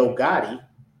boss, Yo Gotti,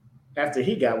 after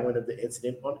he got wind of the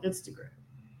incident on Instagram.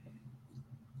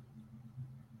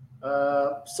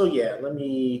 So yeah, let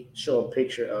me show a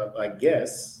picture of, I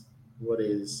guess, what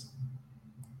is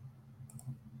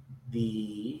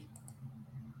the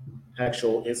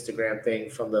actual Instagram thing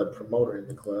from the promoter in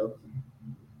the club.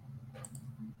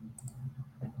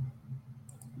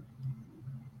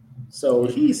 So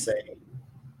he's saying,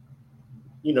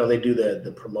 you know, they do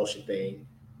the promotion thing.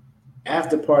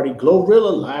 After party,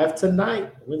 GloRilla live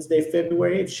tonight, Wednesday,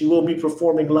 February 8th. She will be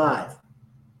performing live,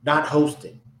 not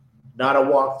hosting, not a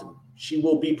walkthrough. She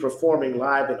will be performing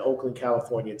live in Oakland,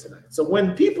 California tonight. So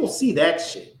when people see that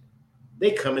shit,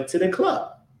 they come into the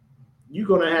club. You're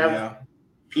going to have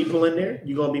people in there.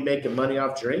 You're going to be making money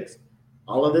off drinks,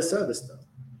 all of this other stuff.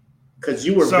 Because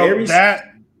you were very...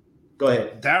 Go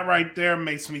ahead. That right there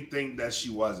makes me think that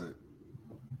she wasn't.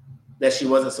 That she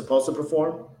wasn't supposed to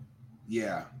perform?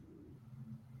 Yeah.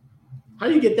 How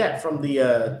do you get that from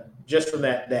the just from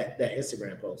that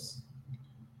Instagram post?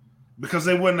 Because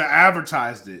they wouldn't have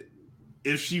advertised it.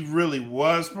 If she really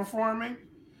was performing,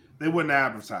 they wouldn't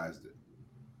have advertised it.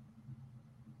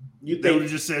 They would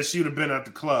have just said she would have been at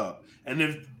the club. And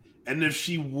if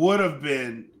she would have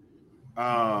been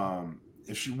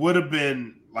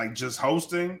like just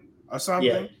hosting or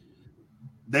something,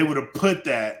 they would have put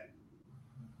that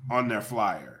on their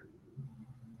flyer.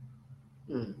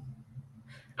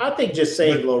 I think just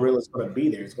saying GloRilla is going to be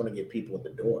there is going to get people in the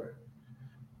door.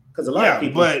 Because a lot of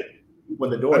people in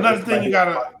the door. Another thing you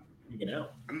gotta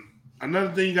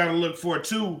look for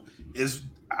too is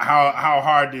how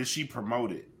hard did she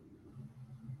promote it?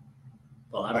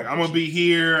 Like, I'm gonna be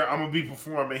here, I'm gonna be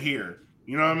performing here.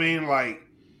 You know what I mean? Like,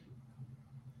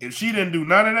 if she didn't do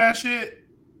none of that shit,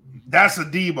 that's a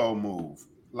Debo move.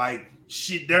 Like,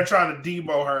 they're trying to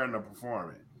Debo her into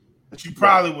performing. And she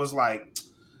probably was like,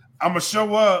 I'm gonna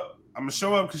show up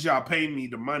because y'all pay me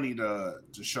the money to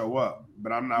show up,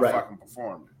 but I'm not fucking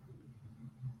performing.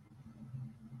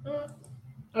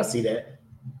 I see that.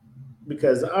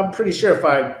 Because I'm pretty sure if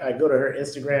I go to her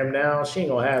Instagram now, she ain't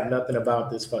gonna have nothing about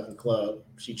this fucking club.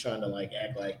 She trying to like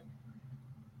act like.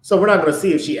 So we're not gonna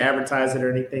see if she advertised it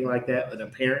or anything like that, an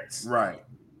appearance. Right.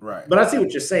 But I see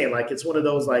what you're saying. Like, it's one of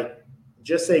those, like,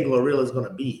 just say GloRilla is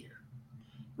gonna be here.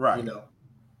 Right. You know,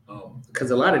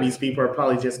 because a lot of these people are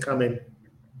probably just coming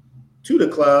to the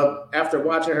club after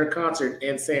watching her concert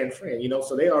in San Fran, you know,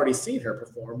 so they already seen her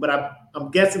perform. But I'm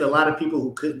guessing a lot of people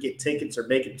who couldn't get tickets or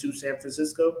make it to San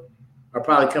Francisco are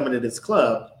probably coming to this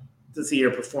club to see her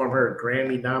perform her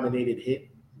Grammy-nominated hit,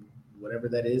 whatever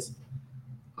that is.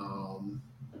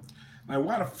 Like,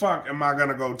 why the fuck am I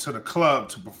gonna go to the club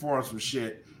to perform some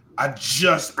shit I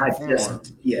just performed? Up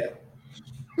the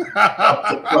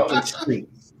fucking street,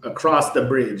 across the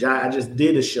bridge. I just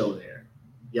did a show there.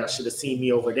 Y'all should have seen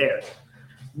me over there.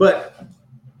 But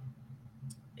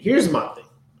here's my thing.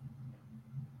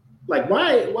 Like,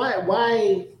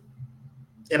 why?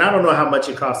 And I don't know how much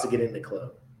it costs to get in the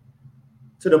club.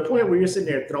 To the point where you're sitting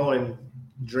there throwing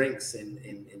drinks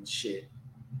and shit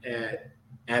at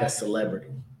a celebrity.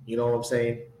 You know what I'm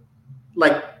saying?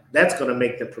 Like, that's going to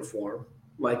make them perform.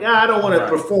 Like, I don't want to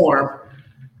perform.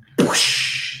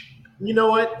 You know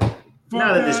what?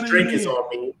 Now that this drink is on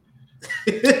me.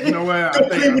 You know what?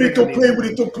 Don't play with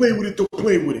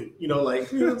it. You know,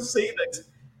 like, you know what I'm saying?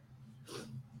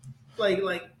 Like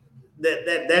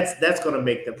that's going to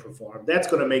make them perform. That's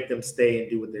going to make them stay and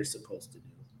do what they're supposed to do.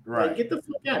 Right. Like, get the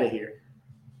fuck out of here.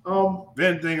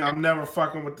 Then thing, I'm never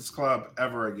fucking with this club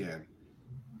ever again.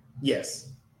 Yes.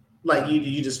 Like,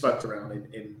 you just fucked around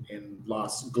and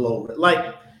lost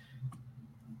GloRilla.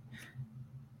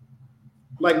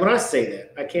 Like when I say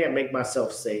that, I can't make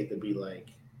myself say it to be like,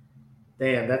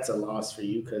 damn, that's a loss for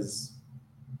you, because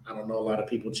I don't know a lot of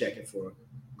people checking for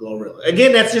GloRilla.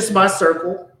 Again, that's just my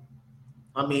circle.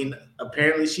 I mean,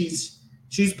 apparently she's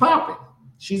popping.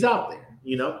 She's out there,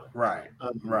 you know? Right.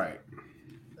 Right.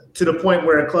 To the point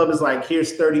where a club is like,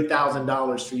 here's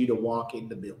 $30,000 for you to walk in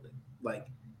the building. Like,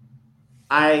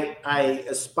 I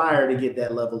aspire to get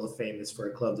that level of famous for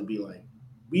a club to be like,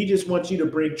 we just want you to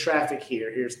bring traffic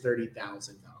here. Here's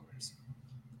 $30,000.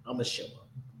 I'm gonna show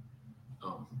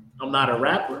up. I'm not a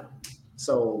rapper,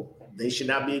 so they should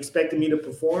not be expecting me to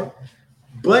perform.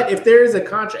 But if there is a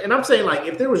contract, and I'm saying, like,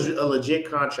 if there was a legit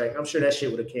contract, I'm sure that shit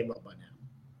would have came up by now.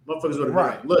 Motherfuckers would have been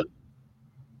like, look,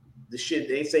 the shit,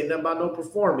 they ain't say nothing about no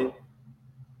performing,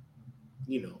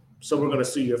 you know, so we're gonna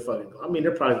sue your fucking. I mean,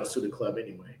 they're probably gonna sue the club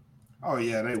anyway. Oh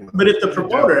yeah, they would. But if the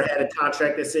promoter had a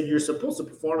contract that said you're supposed to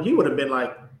perform, he would have been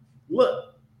like,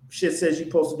 look, shit says you're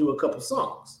supposed to do a couple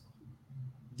songs.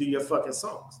 Do your fucking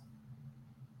songs.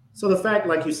 So the fact,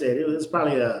 like you said, it was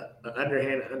probably an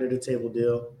underhand, under the table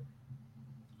deal.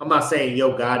 I'm not saying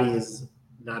Yo Gotti is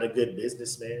not a good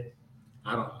businessman.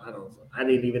 I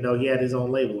didn't even know he had his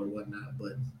own label or whatnot,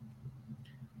 but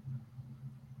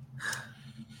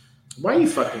why are you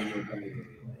fucking Yo Gotti anyway?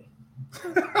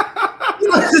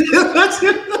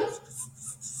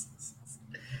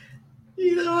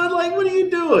 You know, I'm like, what are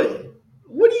you doing?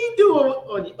 What are you doing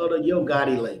on a Yo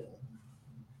Gotti label?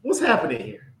 What's happening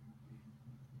here?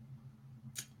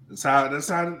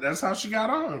 That's how she got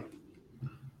on.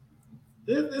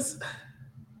 I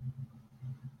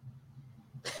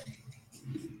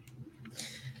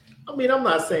mean, I'm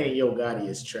not saying Yo Gotti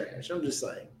is trash. I'm just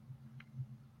like,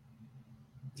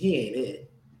 he ain't it.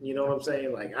 You know what I'm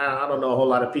saying? Like, I don't know a whole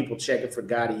lot of people checking for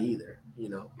Gotti either, you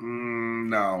know?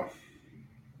 No.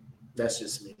 That's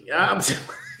just me.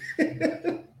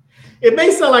 It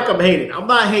may sound like I'm hating. I'm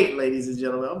not hating, ladies and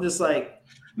gentlemen. I'm just like...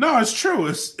 No, it's true.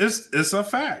 It's a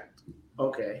fact.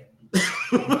 Okay.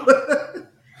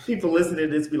 People listening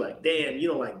to this be like, damn, you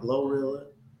don't like GloRilla.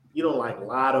 You don't like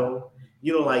Latto.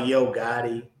 You don't like Yo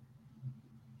Gotti.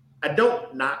 I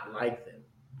don't not like them.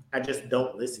 I just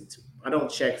don't listen to them. I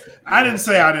don't check for them. I didn't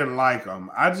say I didn't like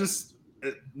them. I just,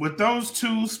 with those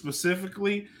two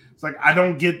specifically, it's like I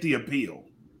don't get the appeal.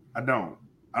 I don't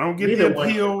get the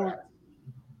appeal.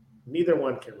 Neither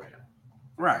one can rap.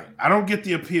 Right. I don't get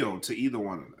the appeal to either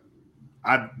one of them.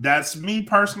 That's me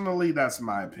personally. That's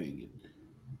my opinion.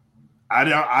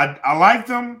 I like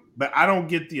them, but I don't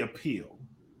get the appeal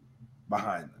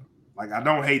behind them. Like, I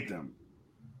don't hate them,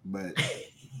 but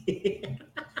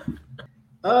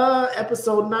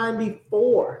episode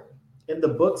 94 in the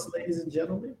books, ladies and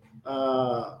gentlemen.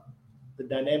 The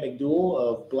dynamic duo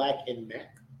of Black and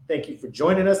Mac. Thank you for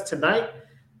joining us tonight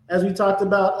as we talked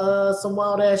about some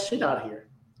wild ass shit out here.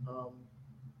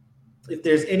 If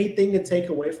there's anything to take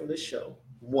away from this show,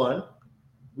 one,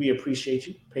 we appreciate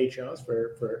you, Patreons,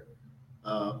 for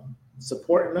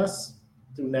supporting us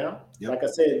through now. Yep. Like I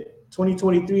said,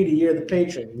 2023, the year of the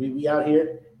patron. We out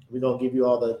here. We're going to give you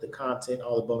all the content,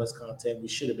 all the bonus content we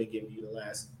should have been giving you the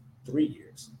last 3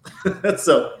 years.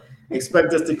 So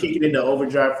expect us to kick it into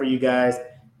overdrive for you guys.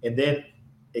 And then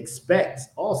expect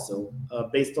also,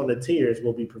 based on the tiers,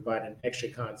 we'll be providing extra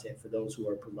content for those who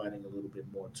are providing a little bit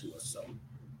more to us. So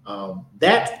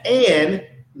that, and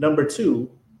number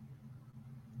two,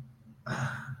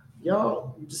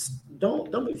 y'all just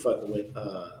don't be fucking with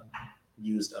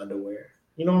used underwear.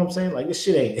 You know what I'm saying? Like, this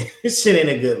shit ain't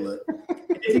a good look.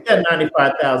 If you got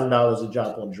 $95,000 to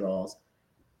drop on Drawls,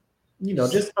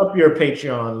 just up your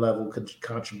Patreon level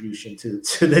contribution to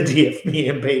the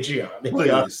DFPN Patreon.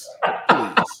 Please.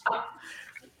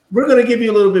 We're gonna give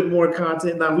you a little bit more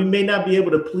content. Now, we may not be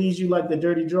able to please you like the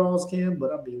Dirty Drawls can,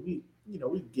 but I mean,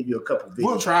 we can give you a couple videos.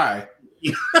 We'll try.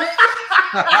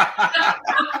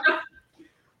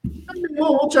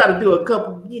 We'll try to do a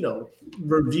couple,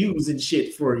 reviews and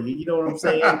shit for you. You know what I'm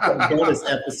saying? Bonus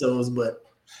episodes, but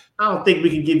I don't think we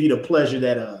can give you the pleasure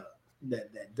that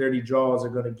Dirty Drawls are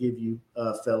going to give you,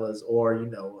 fellas, or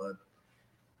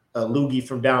a loogie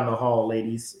from down the hall,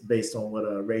 ladies, based on what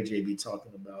Ray J be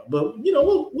talking about. But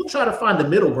we'll try to find the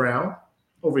middle ground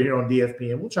over here on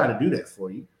DFPN. We'll try to do that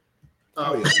for you.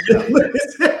 Oh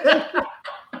yeah.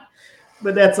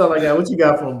 But that's all I got. What you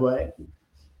got from Black?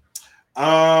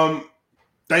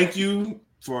 Thank you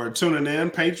for tuning in,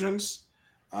 patrons.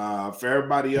 For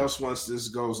everybody else, once this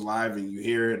goes live and you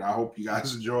hear it, I hope you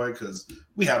guys enjoy because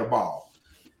we had a ball.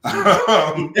 But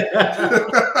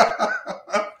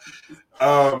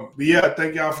yeah,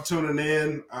 thank y'all for tuning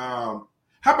in. How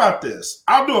about this?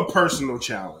 I'll do a personal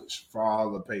challenge for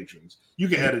all the patrons. You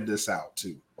can edit this out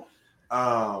too.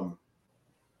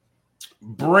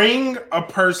 Bring a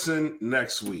person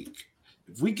next week.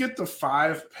 If we get the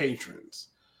 5 patrons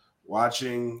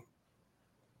watching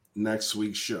next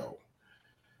week's show,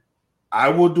 I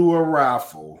will do a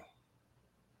raffle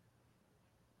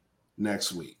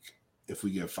next week if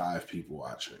we get 5 people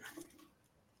watching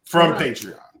from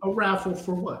Patreon. A raffle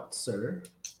for what, sir?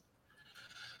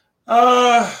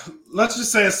 Let's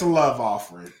just say it's a love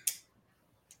offering.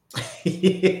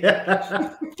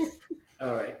 Yeah.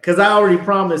 All right. Because I already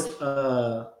promised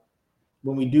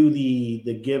when we do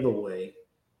the giveaway,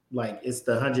 like it's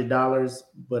the $100,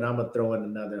 but I'm gonna throw in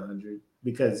another 100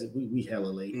 because we hella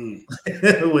late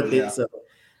with it. So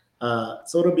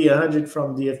it'll be 100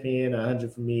 from DFPN,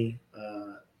 100 from me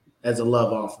as a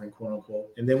love offering, quote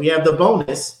unquote. And then we have the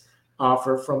bonus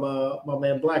offer from my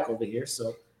man Black over here.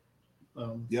 So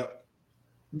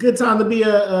good time to be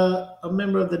a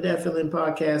member of the Dat Feeling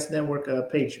Podcast Network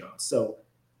Patreon. So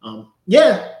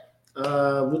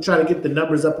we'll try to get the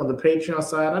numbers up on the Patreon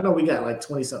side. I know we got like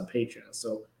 20-something Patreons,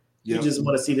 so we just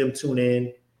want to see them tune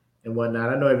in and whatnot.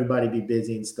 I know everybody be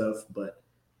busy and stuff, but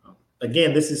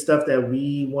again, this is stuff that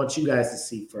we want you guys to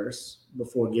see first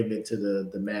before giving it to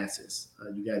the masses.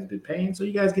 You guys have been paying, so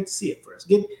you guys get to see it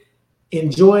first.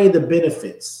 Enjoy the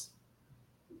benefits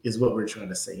is what we're trying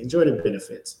to say. Enjoy the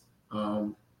benefits.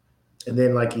 And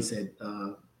then, like he said,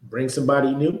 bring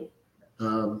somebody new.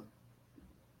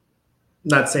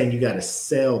 Not saying you got to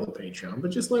sell the Patreon, but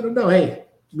just let them know, hey,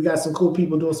 we got some cool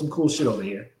people doing some cool shit over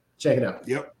here. Check it out.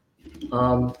 Yep.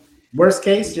 Worst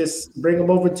case, just bring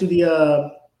them over to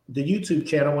the YouTube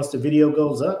channel. Once the video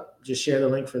goes up, just share the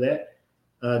link for that.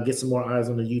 Get some more eyes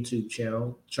on the YouTube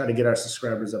channel. Try to get our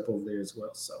subscribers up over there as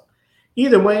well. So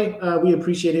either way, we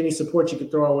appreciate any support you can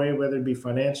throw our way, whether it be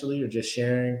financially or just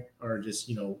sharing or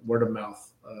just, word of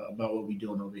mouth about what we're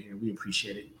doing over here. We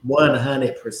appreciate it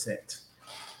 100%.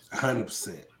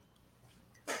 100%.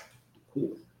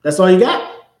 Cool. That's all you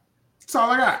got? That's all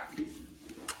I got.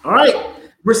 All right.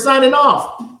 We're signing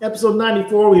off. Episode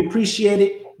 94. We appreciate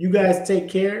it. You guys take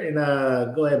care and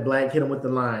go ahead, Black. Hit them with the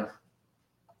line.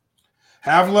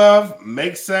 Have love,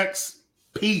 make sex,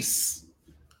 peace.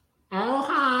 I'll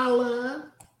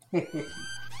holla.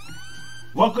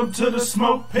 Welcome to the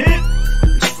smoke pit.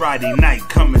 Friday night,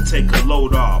 come and take a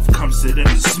load off. Come sit in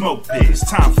the smoke pit, it's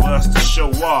time for us to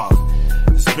show off.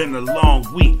 It's been a long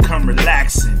week, come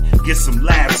relaxing, get some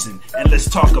laughs in, and let's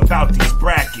talk about these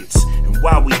brackets. And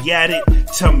while we at it,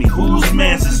 tell me whose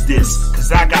man's is this?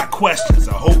 Cause I got questions,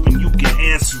 I'm hoping you can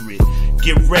answer it.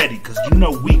 Get ready, cause you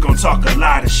know we gon' talk a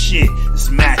lot of shit.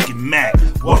 It's Mac and Mac,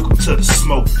 welcome to the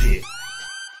smoke pit.